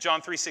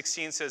 John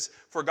 3:16 says,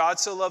 "For God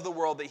so loved the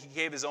world that he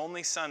gave his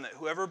only son, that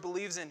whoever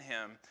believes in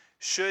him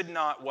should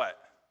not"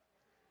 what?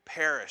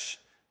 Perish,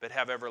 but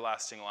have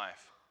everlasting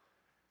life.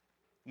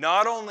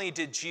 Not only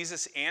did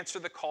Jesus answer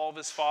the call of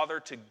his Father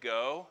to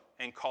go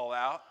and call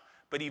out,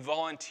 but he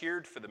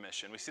volunteered for the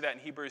mission. We see that in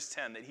Hebrews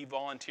 10, that he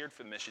volunteered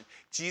for the mission.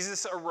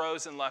 Jesus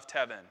arose and left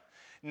heaven,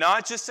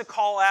 not just to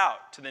call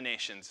out to the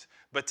nations,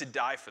 but to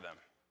die for them.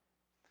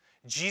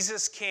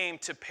 Jesus came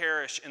to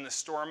perish in the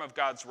storm of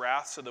God's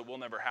wrath so that we'll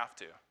never have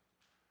to.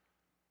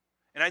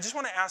 And I just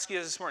want to ask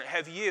you this morning,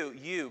 have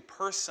you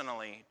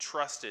personally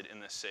trusted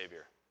in this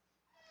Savior?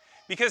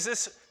 Because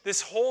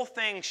this whole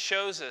thing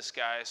shows us,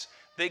 guys,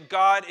 that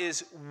God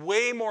is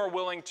way more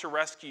willing to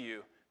rescue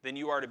you than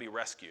you are to be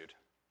rescued.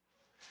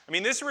 I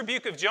mean, this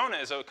rebuke of Jonah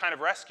is a kind of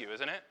rescue,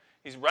 isn't it?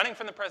 He's running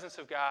from the presence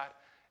of God,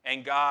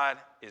 and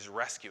God is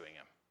rescuing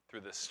him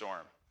through this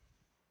storm.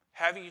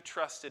 Have you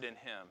trusted in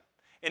him?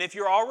 And if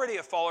you're already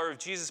a follower of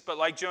Jesus, but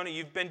like Jonah,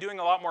 you've been doing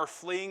a lot more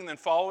fleeing than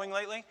following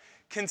lately,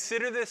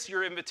 consider this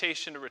your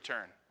invitation to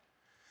return.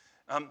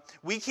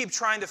 We keep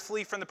trying to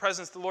flee from the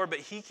presence of the Lord, but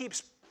he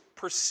keeps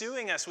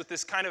pursuing us with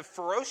this kind of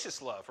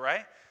ferocious love,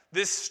 right?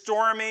 This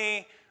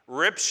stormy,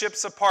 rip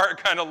ships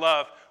apart kind of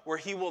love where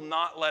he will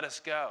not let us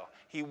go.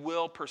 He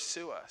will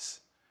pursue us.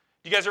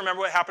 Do you guys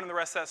remember what happened in the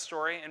rest of that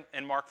story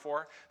in Mark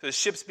 4? The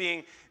ship's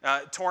being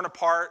torn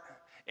apart,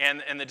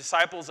 and the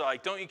disciples are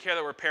like, "Don't you care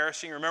that we're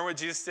perishing?" Remember what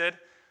Jesus did?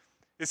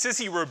 It says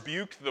he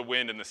rebuked the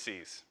wind and the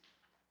seas.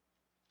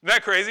 Isn't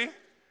that crazy?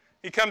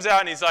 He comes out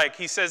and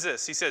he says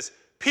this. He says,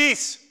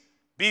 "Peace,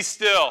 be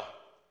still."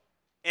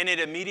 And it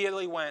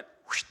immediately went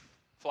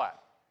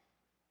flat.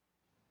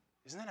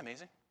 Isn't that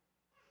amazing?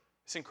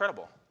 It's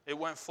incredible. It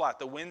went flat.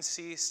 The wind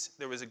ceased.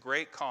 There was a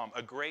great calm.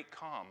 A great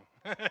calm.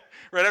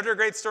 Right after a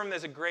great storm,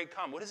 there's a great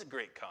calm. What is a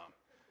great calm?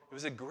 It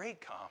was a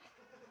great calm.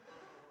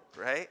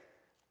 Right?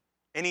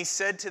 And he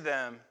said to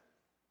them,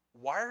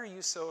 "Why are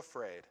you so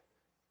afraid?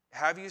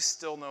 Have you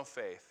still no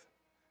faith?"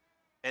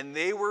 And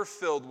they were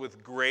filled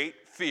with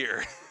great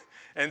fear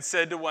and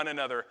said to one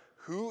another,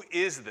 "Who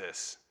is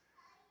this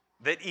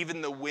that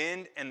even the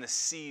wind and the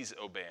seas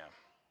obey him?"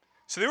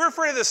 So they were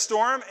afraid of the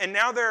storm, and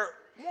now they're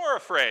more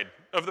afraid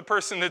of the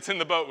person that's in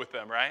the boat with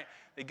them, right?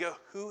 They go,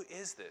 "Who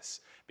is this?"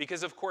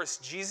 Because, of course,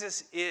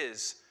 Jesus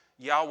is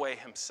Yahweh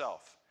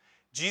himself.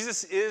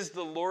 Jesus is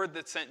the Lord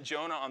that sent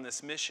Jonah on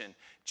this mission.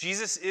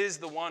 Jesus is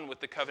the one with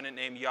the covenant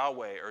name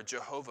Yahweh or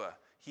Jehovah.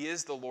 He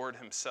is the Lord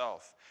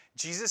himself.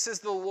 Jesus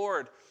is the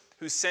Lord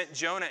who sent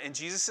Jonah, and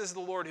Jesus is the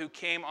Lord who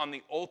came on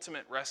the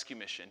ultimate rescue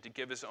mission to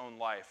give his own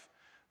life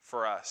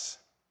for us.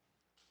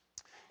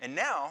 And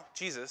now,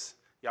 Jesus,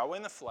 Yahweh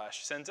in the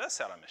flesh, sends us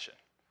out on mission.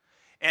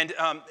 And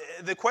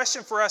the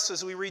question for us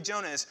as we read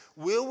Jonah is,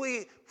 will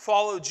we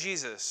follow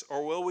Jesus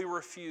or will we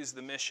refuse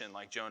the mission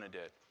like Jonah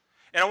did?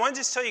 And I want to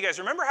just tell you guys,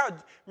 remember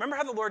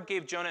how the Lord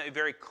gave Jonah a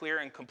very clear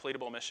and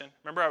completable mission?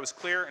 Remember how it was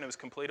clear and it was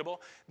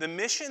completable? The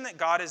mission that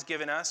God has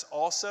given us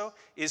also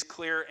is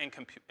clear and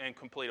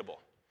completable.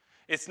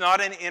 It's not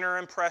an inner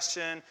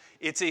impression.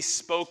 It's a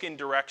spoken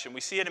direction.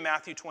 We see it in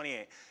Matthew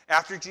 28.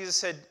 After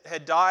Jesus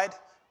had died,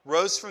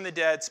 rose from the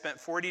dead, spent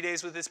 40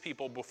 days with his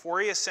people,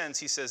 before he ascends,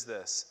 he says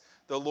this,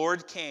 "The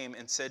Lord came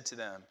and said to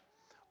them,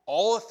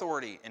 'All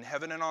authority in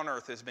heaven and on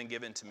earth has been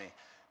given to me.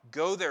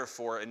 Go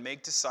therefore and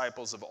make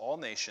disciples of all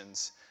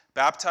nations,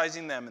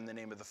 baptizing them in the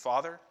name of the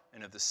Father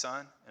and of the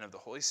Son and of the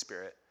Holy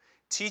Spirit,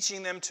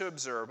 teaching them to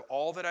observe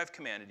all that I've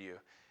commanded you.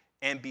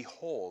 And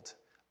behold,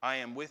 I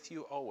am with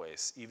you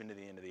always, even to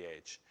the end of the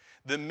age.'"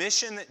 The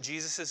mission that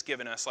Jesus has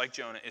given us, like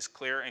Jonah, is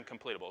clear and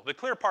completable. The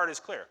clear part is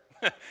clear.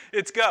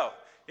 It's go.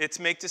 It's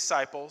make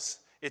disciples.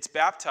 It's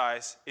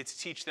baptize. It's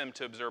teach them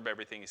to observe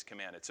everything he's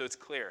commanded. So it's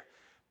clear.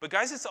 But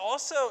guys, it's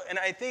also, and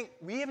I think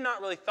we have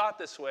not really thought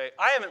this way.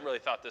 I haven't really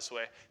thought this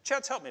way.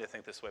 Chad's helped me to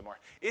think this way more.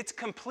 It's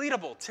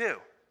completable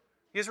too.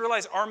 You guys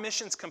realize our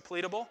mission's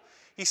completable?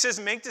 He says,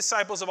 make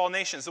disciples of all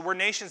nations. The word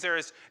nations there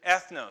is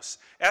ethnos.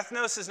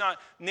 Ethnos is not,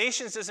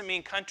 nations doesn't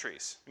mean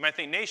countries. You might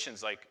think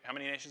nations, like how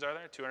many nations are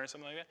there? 200,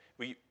 something like that?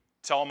 We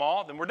tell them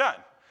all, then we're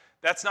done.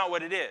 That's not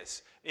what it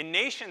is. In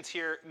nations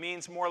here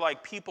means more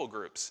like people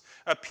groups.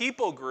 A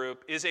people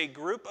group is a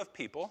group of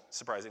people,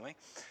 surprisingly,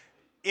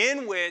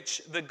 in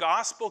which the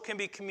gospel can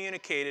be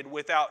communicated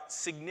without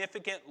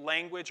significant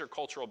language or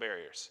cultural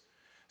barriers.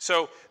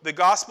 So the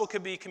gospel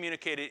could be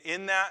communicated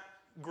in that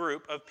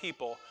group of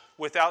people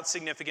without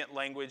significant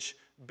language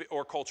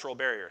or cultural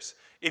barriers.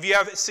 If you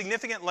have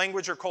significant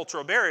language or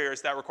cultural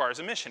barriers, that requires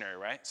a missionary,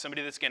 right?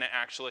 Somebody that's going to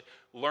actually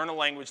learn a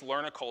language,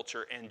 learn a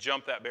culture, and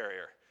jump that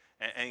barrier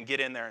and get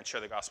in there and share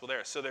the gospel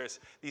there. So there's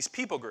these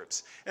people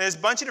groups. And there's a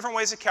bunch of different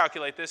ways to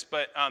calculate this,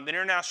 but the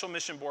International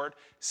Mission Board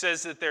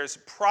says that there's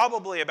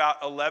probably about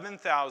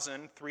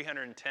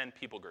 11,310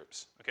 people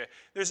groups. Okay,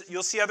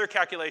 you'll see other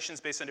calculations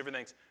based on different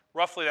things.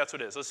 Roughly that's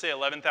what it is. Let's say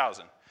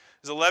 11,000.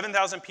 There's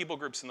 11,000 people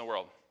groups in the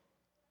world.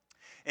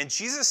 And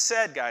Jesus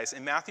said, guys,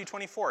 in Matthew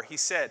 24, he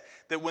said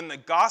that when the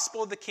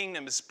gospel of the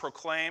kingdom is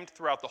proclaimed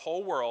throughout the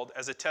whole world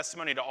as a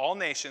testimony to all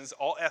nations,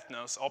 all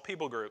ethnos, all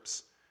people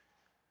groups,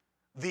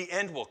 the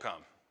end will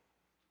come.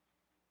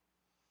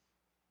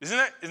 Isn't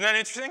that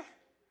interesting?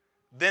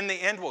 Then the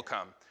end will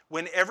come.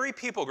 When every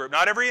people group,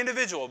 not every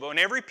individual, but when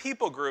every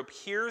people group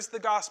hears the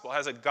gospel,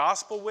 has a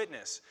gospel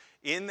witness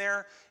in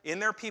their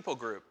people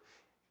group,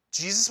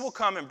 Jesus will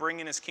come and bring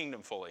in his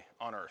kingdom fully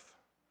on earth.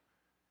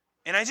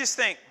 And I just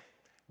think,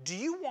 do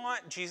you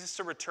want Jesus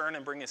to return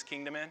and bring his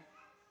kingdom in?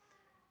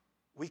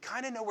 We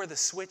kind of know where the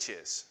switch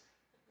is.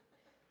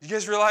 You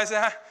guys realize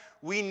that?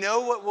 We know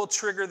what will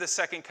trigger the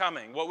second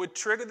coming. What would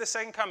trigger the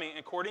second coming,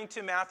 according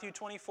to Matthew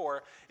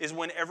 24, is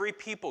when every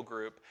people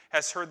group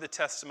has heard the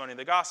testimony of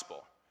the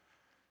gospel.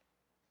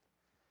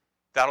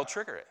 That'll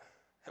trigger it.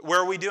 Where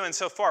are we doing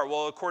so far?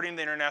 Well, according to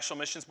the International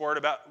Missions Board,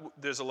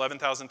 there's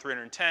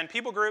 11,310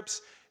 people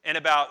groups, and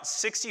about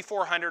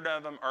 6,400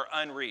 of them are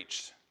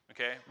unreached,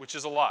 okay, which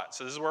is a lot.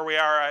 So this is where we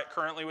are at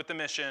currently with the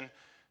mission,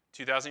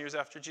 2,000 years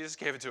after Jesus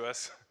gave it to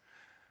us.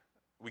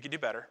 We could do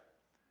better.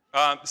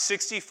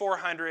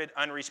 6,400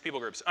 unreached people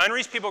groups.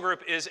 Unreached people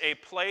group is a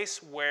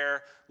place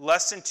where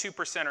less than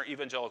 2% are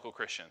evangelical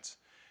Christians.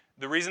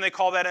 The reason they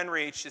call that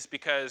unreached is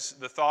because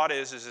the thought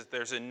is that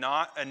there's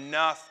not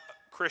enough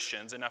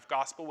Christians, enough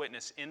gospel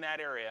witness in that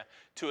area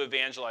to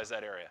evangelize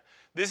that area.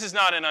 This is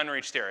not an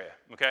unreached area,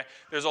 okay?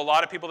 There's a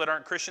lot of people that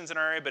aren't Christians in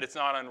our area, but it's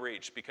not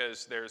unreached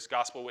because there's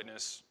gospel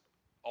witness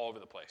all over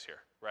the place here,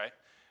 right?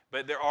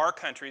 But there are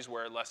countries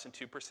where less than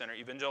 2% are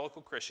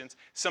evangelical Christians.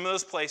 Some of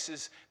those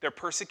places, they're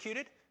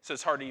persecuted, so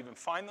it's hard to even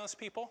find those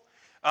people.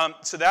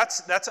 So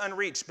that's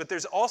unreached. But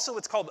there's also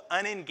what's called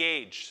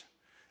unengaged.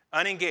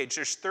 Unengaged.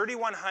 There's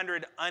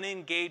 3,100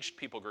 unengaged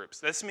people groups.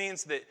 This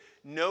means that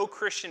no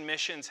Christian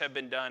missions have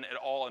been done at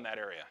all in that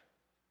area.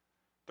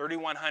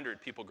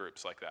 3,100 people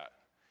groups like that.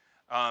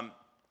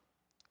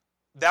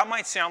 That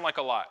might sound like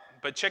a lot,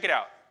 but check it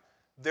out.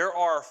 There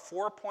are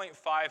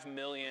 4.5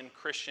 million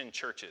Christian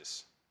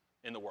churches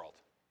in the world.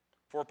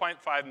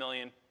 4.5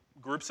 million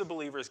groups of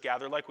believers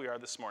gathered like we are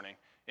this morning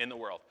in the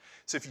world.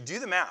 So if you do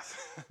the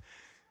math,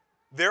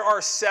 there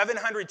are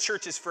 700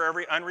 churches for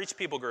every unreached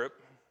people group.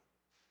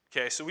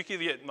 Okay, so we could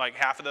get like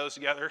half of those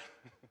together.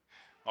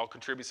 I'll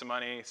contribute some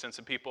money, send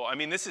some people. I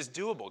mean, this is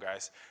doable,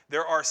 guys.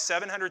 There are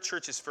 700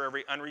 churches for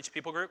every unreached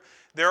people group.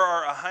 There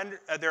are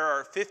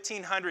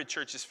 1,500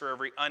 churches for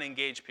every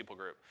unengaged people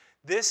group.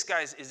 This,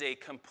 guys, is a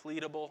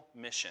completable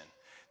mission.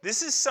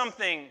 This is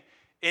something,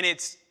 and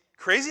it's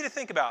crazy to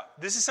think about.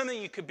 This is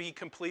something you could be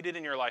completed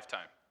in your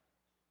lifetime.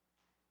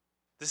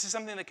 This is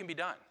something that can be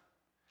done.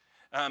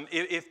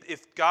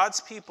 If God's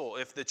people,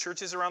 if the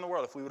churches around the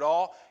world, if we would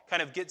all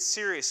kind of get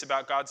serious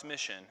about God's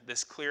mission,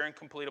 this clear and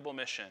completable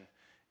mission,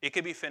 it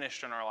could be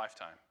finished in our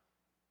lifetime.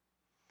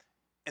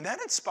 And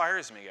that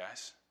inspires me,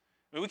 guys.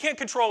 I mean, we can't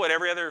control what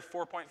every other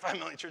 4.5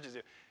 million churches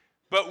do,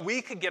 but we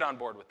could get on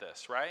board with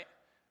this, right?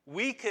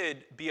 We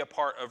could be a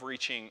part of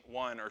reaching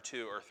 1 or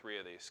 2 or 3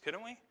 of these,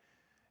 couldn't we?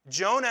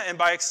 Jonah, and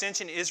by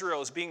extension Israel,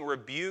 is being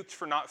rebuked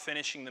for not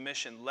finishing the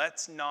mission.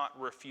 Let's not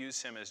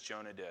refuse him as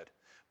Jonah did,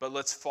 but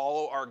let's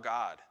follow our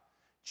God,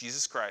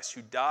 Jesus Christ,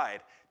 who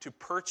died to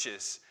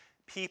purchase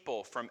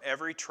people from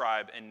every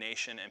tribe and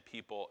nation and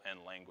people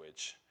and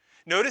language.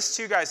 Notice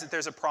too, guys, that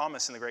there's a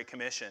promise in the Great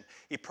Commission.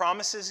 He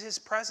promises his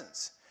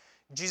presence.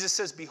 Jesus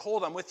says,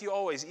 behold, I'm with you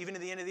always, even to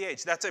the end of the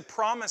age. That's a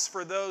promise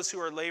for those who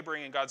are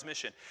laboring in God's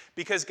mission.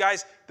 Because,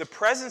 guys, the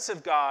presence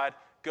of God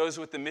goes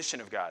with the mission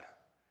of God.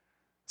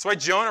 That's why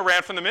Jonah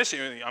ran from the mission.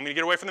 I'm going to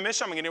get away from the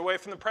mission. I'm going to get away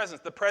from the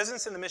presence. The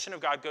presence and the mission of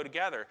God go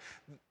together.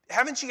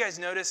 Haven't you guys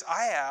noticed,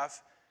 I have,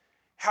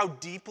 how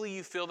deeply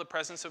you feel the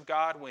presence of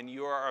God when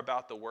you are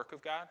about the work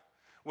of God?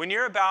 When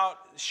you're about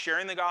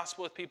sharing the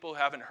gospel with people who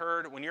haven't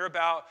heard, when you're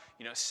about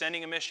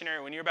sending a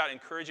missionary, when you're about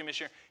encouraging a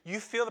missionary,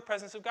 you feel the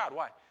presence of God.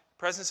 Why? The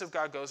presence of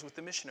God goes with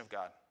the mission of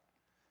God.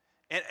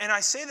 And I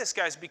say this,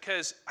 guys,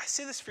 because I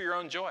say this for your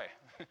own joy.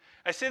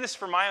 I say this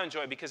for my own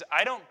joy because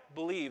I don't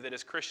believe that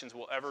as Christians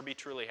we'll ever be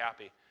truly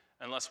happy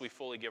unless we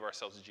fully give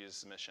ourselves to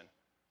Jesus' mission.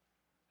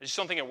 I just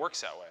don't think it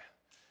works that way.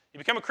 You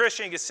become a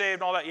Christian, you get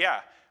saved and all that, yeah.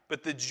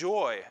 But the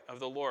joy of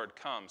the Lord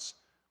comes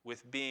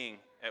with being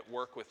at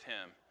work with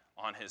him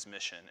on his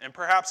mission. And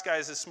perhaps,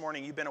 guys, this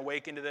morning you've been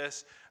awakened to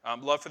this,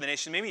 love for the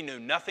nation. Maybe you knew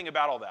nothing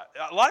about all that.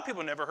 A lot of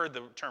people never heard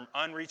the term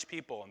unreached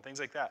people and things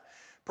like that.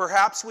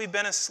 Perhaps we've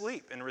been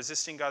asleep in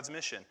resisting God's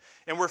mission,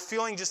 and we're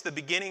feeling just the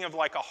beginning of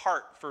like a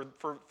heart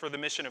for the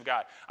mission of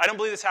God. I don't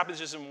believe this happens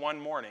just in one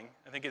morning.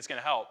 I think it's going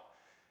to help.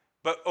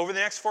 But over the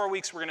next 4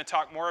 weeks, we're going to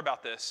talk more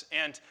about this.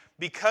 And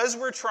because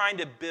we're trying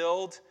to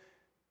build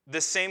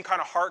the same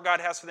kind of heart God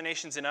has for the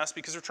nations in us,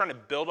 because we're trying to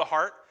build a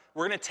heart,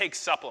 we're going to take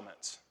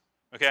supplements.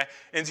 Okay?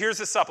 And here's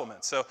the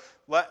supplements. So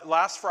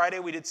last Friday,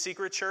 we did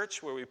Secret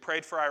Church, where we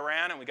prayed for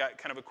Iran, and we got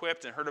kind of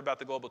equipped and heard about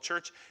the global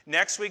church.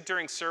 Next week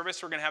during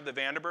service, we're going to have the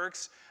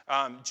Vanderbergs,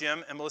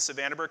 Jim and Melissa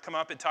Vanderberg, come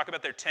up and talk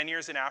about their 10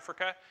 years in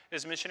Africa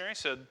as missionaries.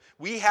 So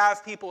we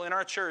have people in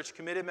our church,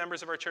 committed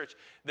members of our church,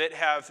 that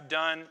have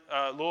done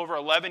a little over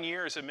 11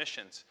 years of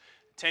missions.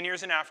 10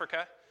 years in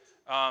Africa,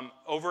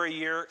 over a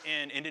year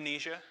in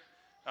Indonesia.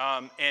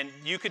 And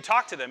you could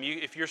talk to them.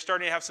 If you're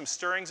starting to have some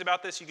stirrings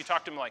about this, you could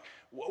talk to them like,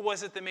 what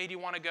was it that made you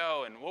want to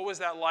go? And what was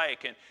that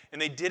like?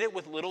 And they did it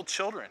with little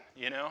children,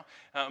 you know.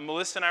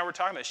 Melissa and I were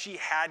talking about it. She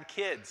had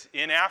kids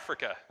in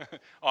Africa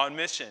on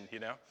mission, you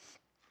know.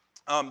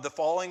 The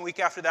following week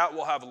after that,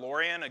 we'll have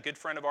Lorian, a good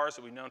friend of ours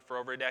that we've known for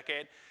over a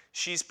decade.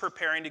 She's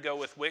preparing to go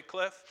with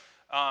Wycliffe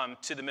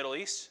to the Middle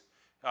East.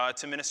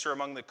 To minister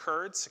among the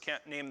Kurds. I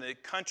can't name the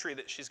country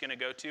that she's going to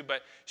go to,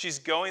 but she's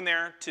going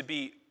there to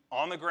be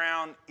on the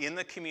ground, in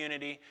the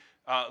community,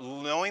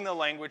 knowing the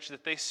language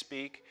that they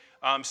speak,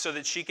 so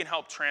that she can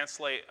help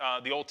translate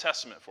the Old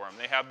Testament for them.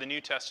 They have the New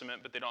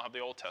Testament, but they don't have the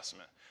Old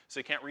Testament. So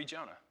they can't read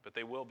Jonah, but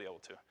they will be able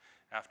to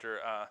after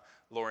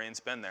Lorian's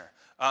been there.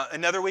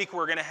 Another week,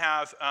 we're going to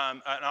have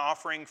an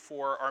offering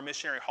for our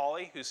missionary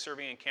Holly, who's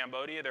serving in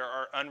Cambodia. There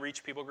are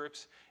unreached people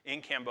groups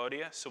in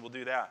Cambodia, so we'll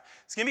do that.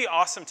 It's going to be an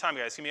awesome time,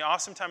 guys. It's going to be an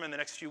awesome time in the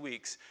next few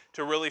weeks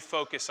to really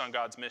focus on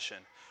God's mission.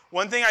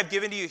 One thing I've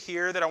given to you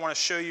here that I want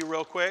to show you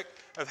real quick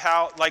of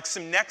how, like,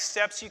 some next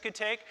steps you could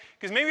take,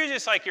 because maybe you're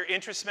just like, your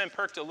interest has been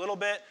perked a little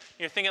bit.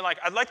 You're thinking like,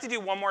 I'd like to do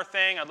one more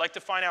thing. I'd like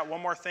to find out one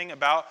more thing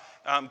about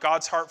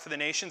God's heart for the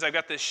nations. I've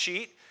got this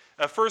sheet.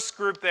 First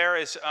group there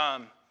is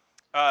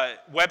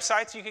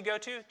websites you could go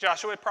to.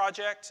 Joshua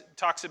Project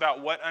talks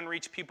about what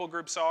unreached people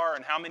groups are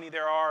and how many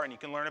there are, and you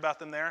can learn about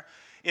them there.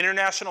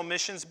 International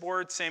Missions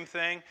Board, same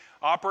thing.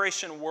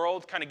 Operation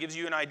World kind of gives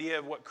you an idea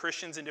of what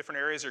Christians in different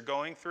areas are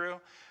going through.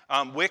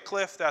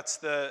 Wycliffe, that's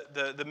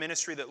the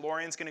ministry that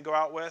Lorian's going to go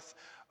out with.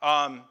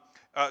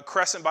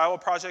 Crescent Bible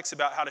Project's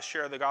about how to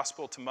share the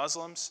gospel to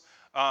Muslims.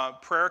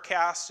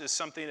 Prayercast is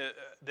something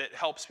that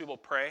helps people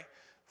pray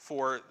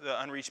for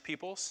the unreached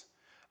peoples.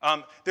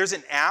 There's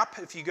an app.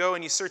 If you go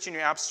and you search in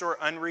your app store,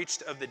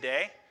 Unreached of the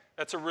Day,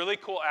 that's a really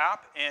cool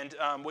app. And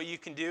what you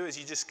can do is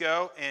you just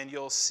go and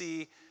you'll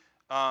see,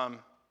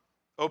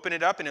 open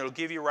it up, and it'll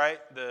give you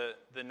the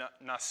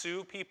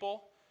Nasu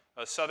people,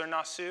 Southern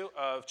Nasu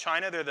of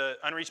China. They're the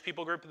unreached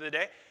people group of the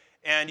day.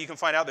 And you can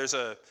find out there's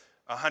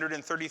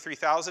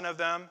 133,000 of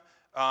them.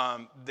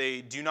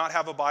 They do not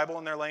have a Bible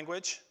in their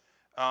language.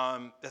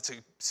 That's a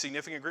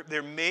significant group.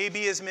 There may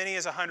be as many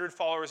as 100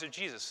 followers of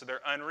Jesus, so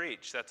they're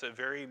unreached. That's a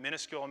very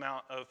minuscule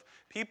amount of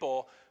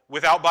people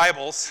without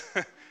Bibles,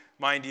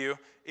 mind you,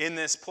 in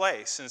this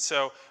place. And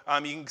so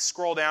you can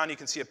scroll down, you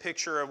can see a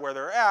picture of where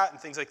they're at and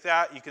things like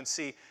that. You can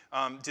see,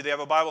 do they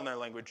have a Bible in their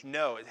language?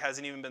 No, it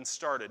hasn't even been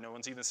started. No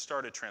one's even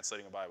started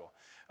translating a Bible.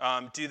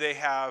 Do they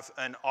have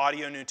an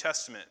audio New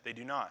Testament? They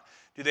do not.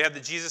 Do they have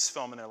the Jesus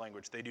film in their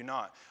language? They do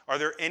not. Are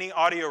there any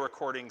audio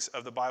recordings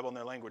of the Bible in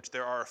their language?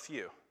 There are a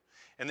few.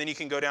 And then you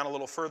can go down a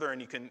little further and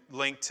you can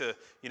link to,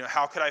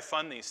 how could I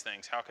fund these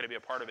things? How could I be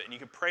a part of it? And you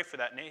can pray for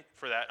that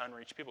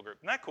unreached people group.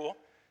 Isn't that cool?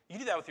 You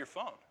can do that with your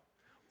phone.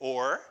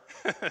 Or,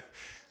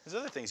 there's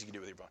other things you can do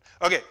with your phone.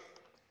 Okay,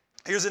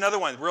 here's another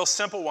one, real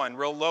simple one,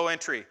 real low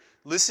entry.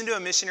 Listen to a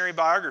missionary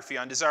biography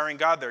on Desiring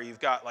God there.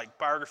 You've got like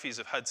biographies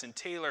of Hudson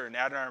Taylor and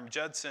Adoniram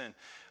Judson,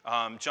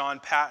 John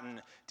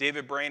Patton,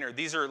 David Brainerd.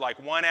 These are like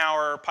 1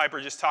 hour, Piper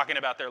just talking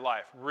about their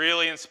life.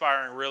 Really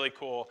inspiring, really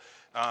cool.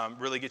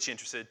 Really gets you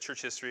interested.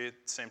 Church history at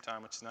the same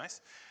time, which is nice.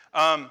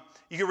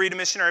 You can read a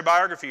missionary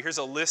biography. Here's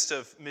a list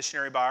of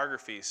missionary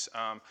biographies.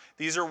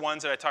 These are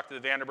ones that I talked to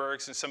the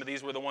Vanderbergs, and some of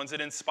these were the ones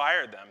that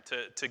inspired them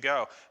to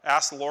go. I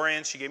asked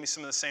Lorian. She gave me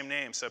some of the same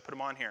names, so I put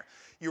them on here.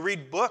 You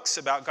read books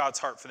about God's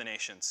heart for the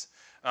nations.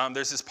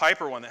 There's this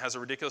Piper one that has a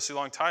ridiculously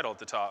long title at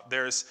the top.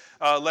 There's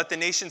Let the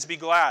Nations Be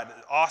Glad,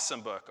 awesome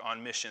book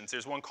on missions.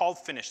 There's one called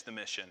Finish the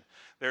Mission.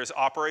 There's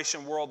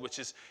Operation World, which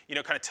is,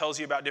 kind of tells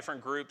you about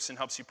different groups and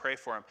helps you pray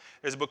for them.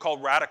 There's a book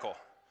called Radical.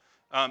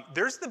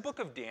 There's the book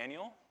of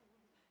Daniel,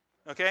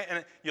 okay?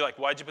 And you're like,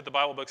 why'd you put the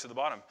Bible books at the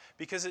bottom?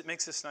 Because it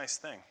makes this nice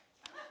thing.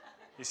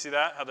 You see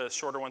that? How the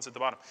shorter one's at the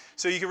bottom.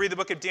 So you can read the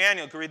book of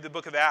Daniel, you can read the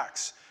book of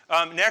Acts.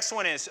 Next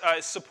one is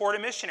Support a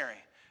Missionary.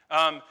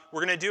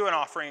 We're going to do an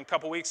offering in a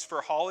couple weeks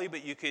for Holly,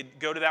 but you could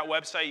go to that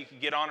website. You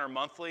could get on our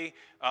monthly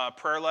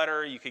prayer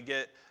letter. You could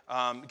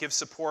give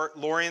support.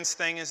 Lorian's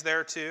thing is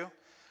there too.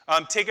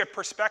 Take a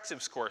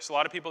perspectives course. A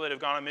lot of people that have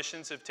gone on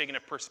missions have taken a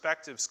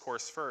perspectives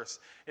course first.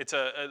 It's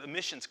a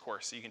missions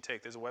course that you can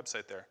take. There's a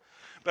website there.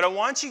 But I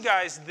want you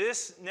guys,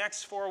 this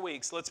next 4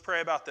 weeks, let's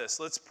pray about this.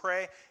 Let's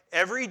pray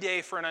every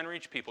day for an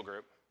unreached people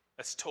group.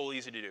 That's totally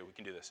easy to do. We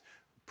can do this.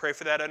 Pray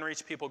for that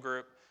unreached people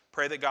group.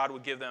 Pray that God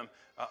would give them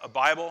a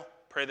Bible.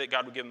 Pray that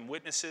God would give them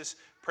witnesses.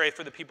 Pray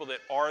for the people that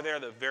are there,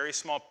 the very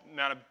small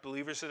amount of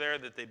believers are there,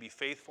 that they be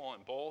faithful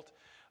and bold.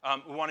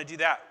 We want to do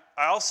that.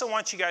 I also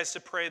want you guys to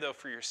pray, though,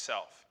 for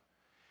yourself.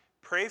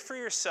 Pray for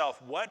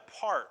yourself.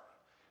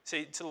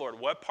 Say to the Lord,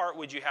 what part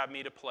would you have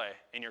me to play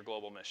in your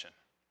global mission?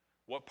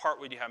 What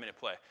part would you have me to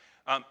play?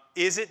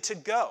 Is it to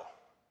go?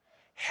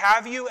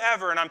 Have you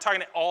ever, and I'm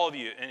talking to all of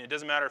you, and it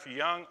doesn't matter if you're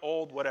young,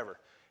 old, whatever.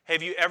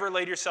 Have you ever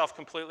laid yourself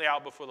completely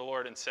out before the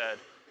Lord and said,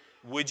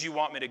 would you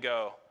want me to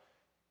go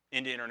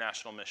into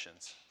international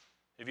missions?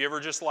 Have you ever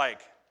just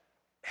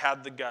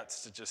had the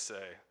guts to just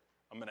say,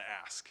 I'm going to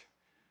ask?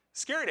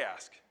 Scary to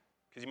ask,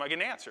 because you might get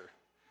an answer.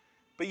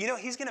 But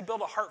he's going to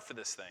build a heart for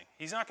this thing.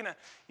 He's not going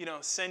to,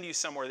 send you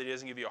somewhere that he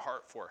doesn't give you a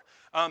heart for.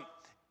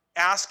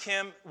 Ask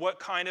him what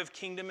kind of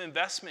kingdom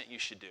investment you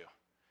should do.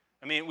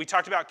 I mean, we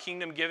talked about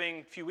kingdom giving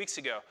a few weeks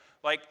ago.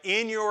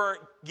 In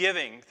your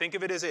giving, think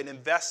of it as an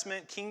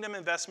investment, kingdom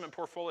investment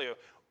portfolio.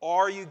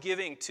 Are you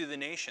giving to the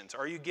nations?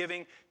 Are you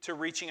giving to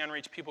reaching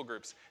unreached people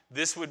groups?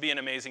 This would be an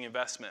amazing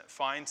investment.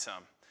 Find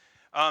some.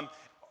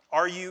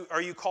 Are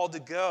you called to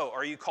go?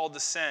 Are you called to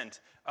send?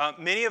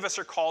 Many of us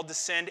are called to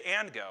send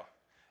and go.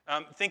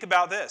 Think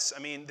about this.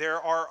 I mean,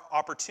 there are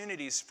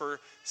opportunities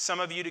for some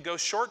of you to go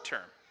short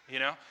term,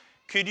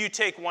 Could you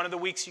take one of the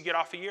weeks you get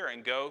off a year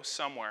and go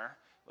somewhere,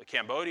 like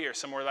Cambodia or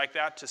somewhere like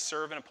that, to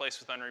serve in a place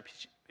with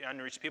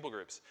unreached people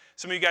groups?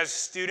 Some of you guys,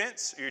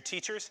 students or your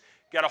teachers,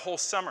 got a whole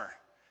summer.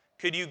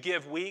 Could you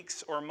give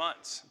weeks or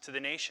months to the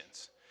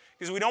nations?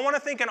 Because we don't want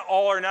to think an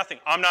all or nothing.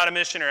 I'm not a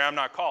missionary, I'm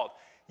not called.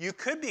 You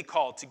could be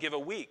called to give a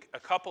week, a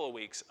couple of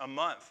weeks, a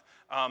month,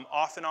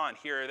 off and on,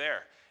 here or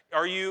there.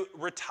 Are you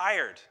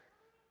retired?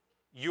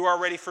 You are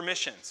ready for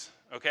missions,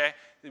 okay?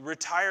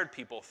 Retired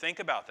people, think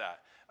about that.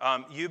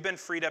 You've been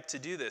freed up to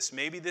do this.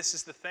 Maybe this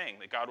is the thing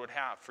that God would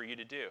have for you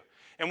to do.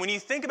 And when you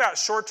think about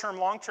short-term,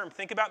 long-term,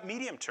 think about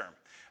medium-term.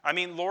 I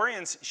mean,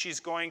 Lorian's, she's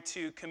going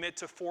to commit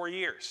to 4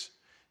 years.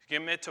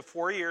 Commit to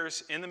 4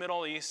 years in the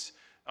Middle East,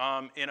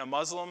 in a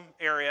Muslim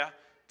area,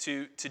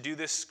 to do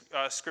this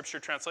scripture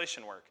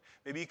translation work.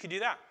 Maybe you could do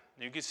that.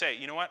 You could say,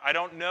 you know what, I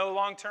don't know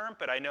long-term,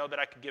 but I know that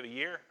I could give a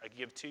year, I could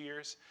give 2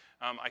 years,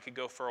 I could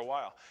go for a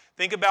while.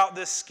 Think about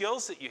the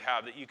skills that you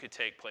have that you could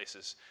take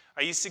places.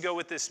 I used to go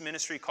with this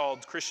ministry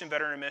called Christian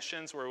Veterinary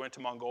Missions, where we went to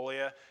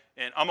Mongolia,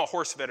 and I'm a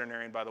horse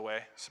veterinarian, by the way,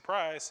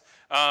 surprise.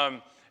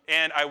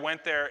 And I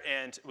went there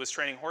and was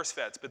training horse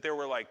vets, but there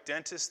were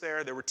dentists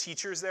there, there were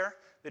teachers there.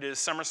 They did a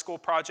summer school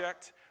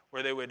project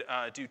where they would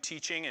do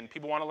teaching, and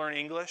people want to learn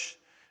English.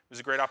 It was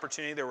a great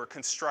opportunity. There were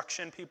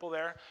construction people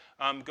there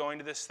going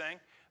to this thing.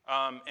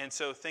 And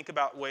so think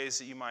about ways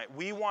that you might.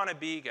 We want to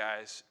be,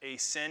 guys, a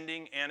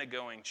sending and a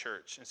going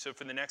church. And so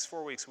for the next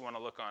 4 weeks, we want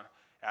to look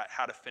at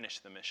how to finish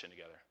the mission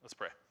together. Let's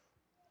pray.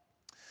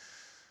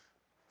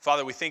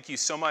 Father, we thank you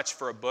so much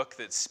for a book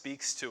that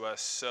speaks to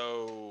us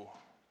so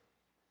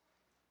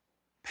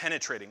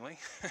penetratingly.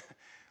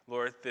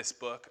 Lord, this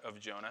book of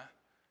Jonah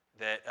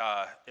that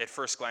at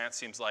first glance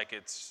seems like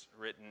it's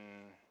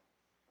written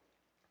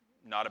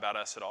not about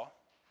us at all,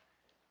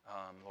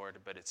 Lord,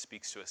 but it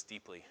speaks to us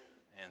deeply.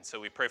 And so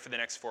we pray for the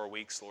next 4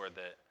 weeks, Lord,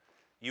 that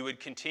you would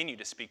continue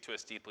to speak to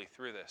us deeply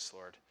through this,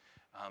 Lord.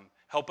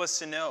 Help us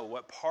to know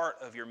what part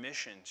of your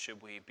mission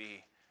should we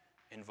be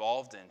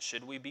involved in.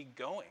 Should we be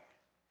going?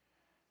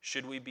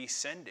 Should we be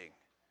sending?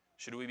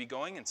 Should we be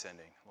going and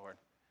sending, Lord?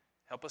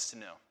 Help us to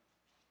know.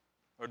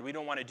 Lord, we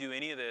don't want to do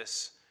any of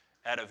this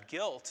out of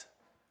guilt.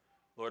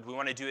 Lord, we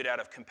want to do it out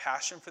of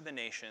compassion for the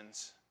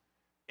nations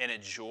and a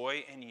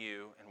joy in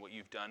you and what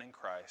you've done in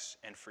Christ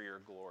and for your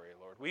glory,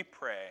 Lord. We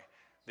pray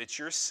that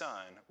your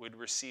Son would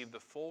receive the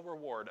full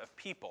reward of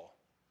people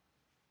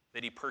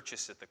that he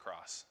purchased at the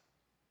cross.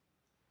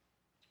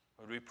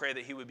 Lord, we pray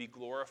that he would be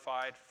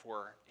glorified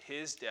for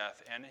his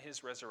death and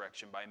his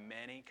resurrection by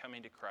many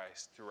coming to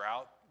Christ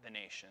throughout the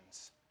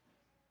nations,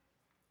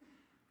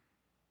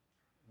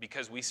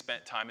 because we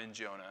spent time in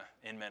Jonah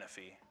in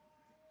Menifee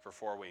for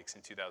 4 weeks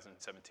in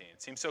 2017.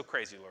 It seems so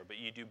crazy, Lord, but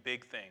you do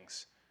big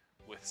things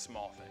with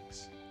small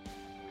things.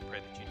 We pray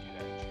that you do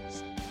that in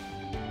Jesus' name.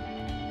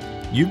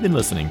 You've been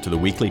listening to the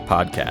weekly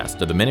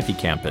podcast of the Menifee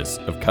campus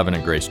of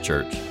Covenant Grace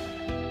Church.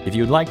 If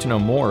you would like to know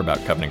more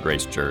about Covenant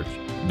Grace Church,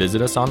 visit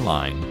us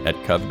online at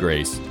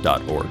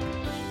covgrace.org.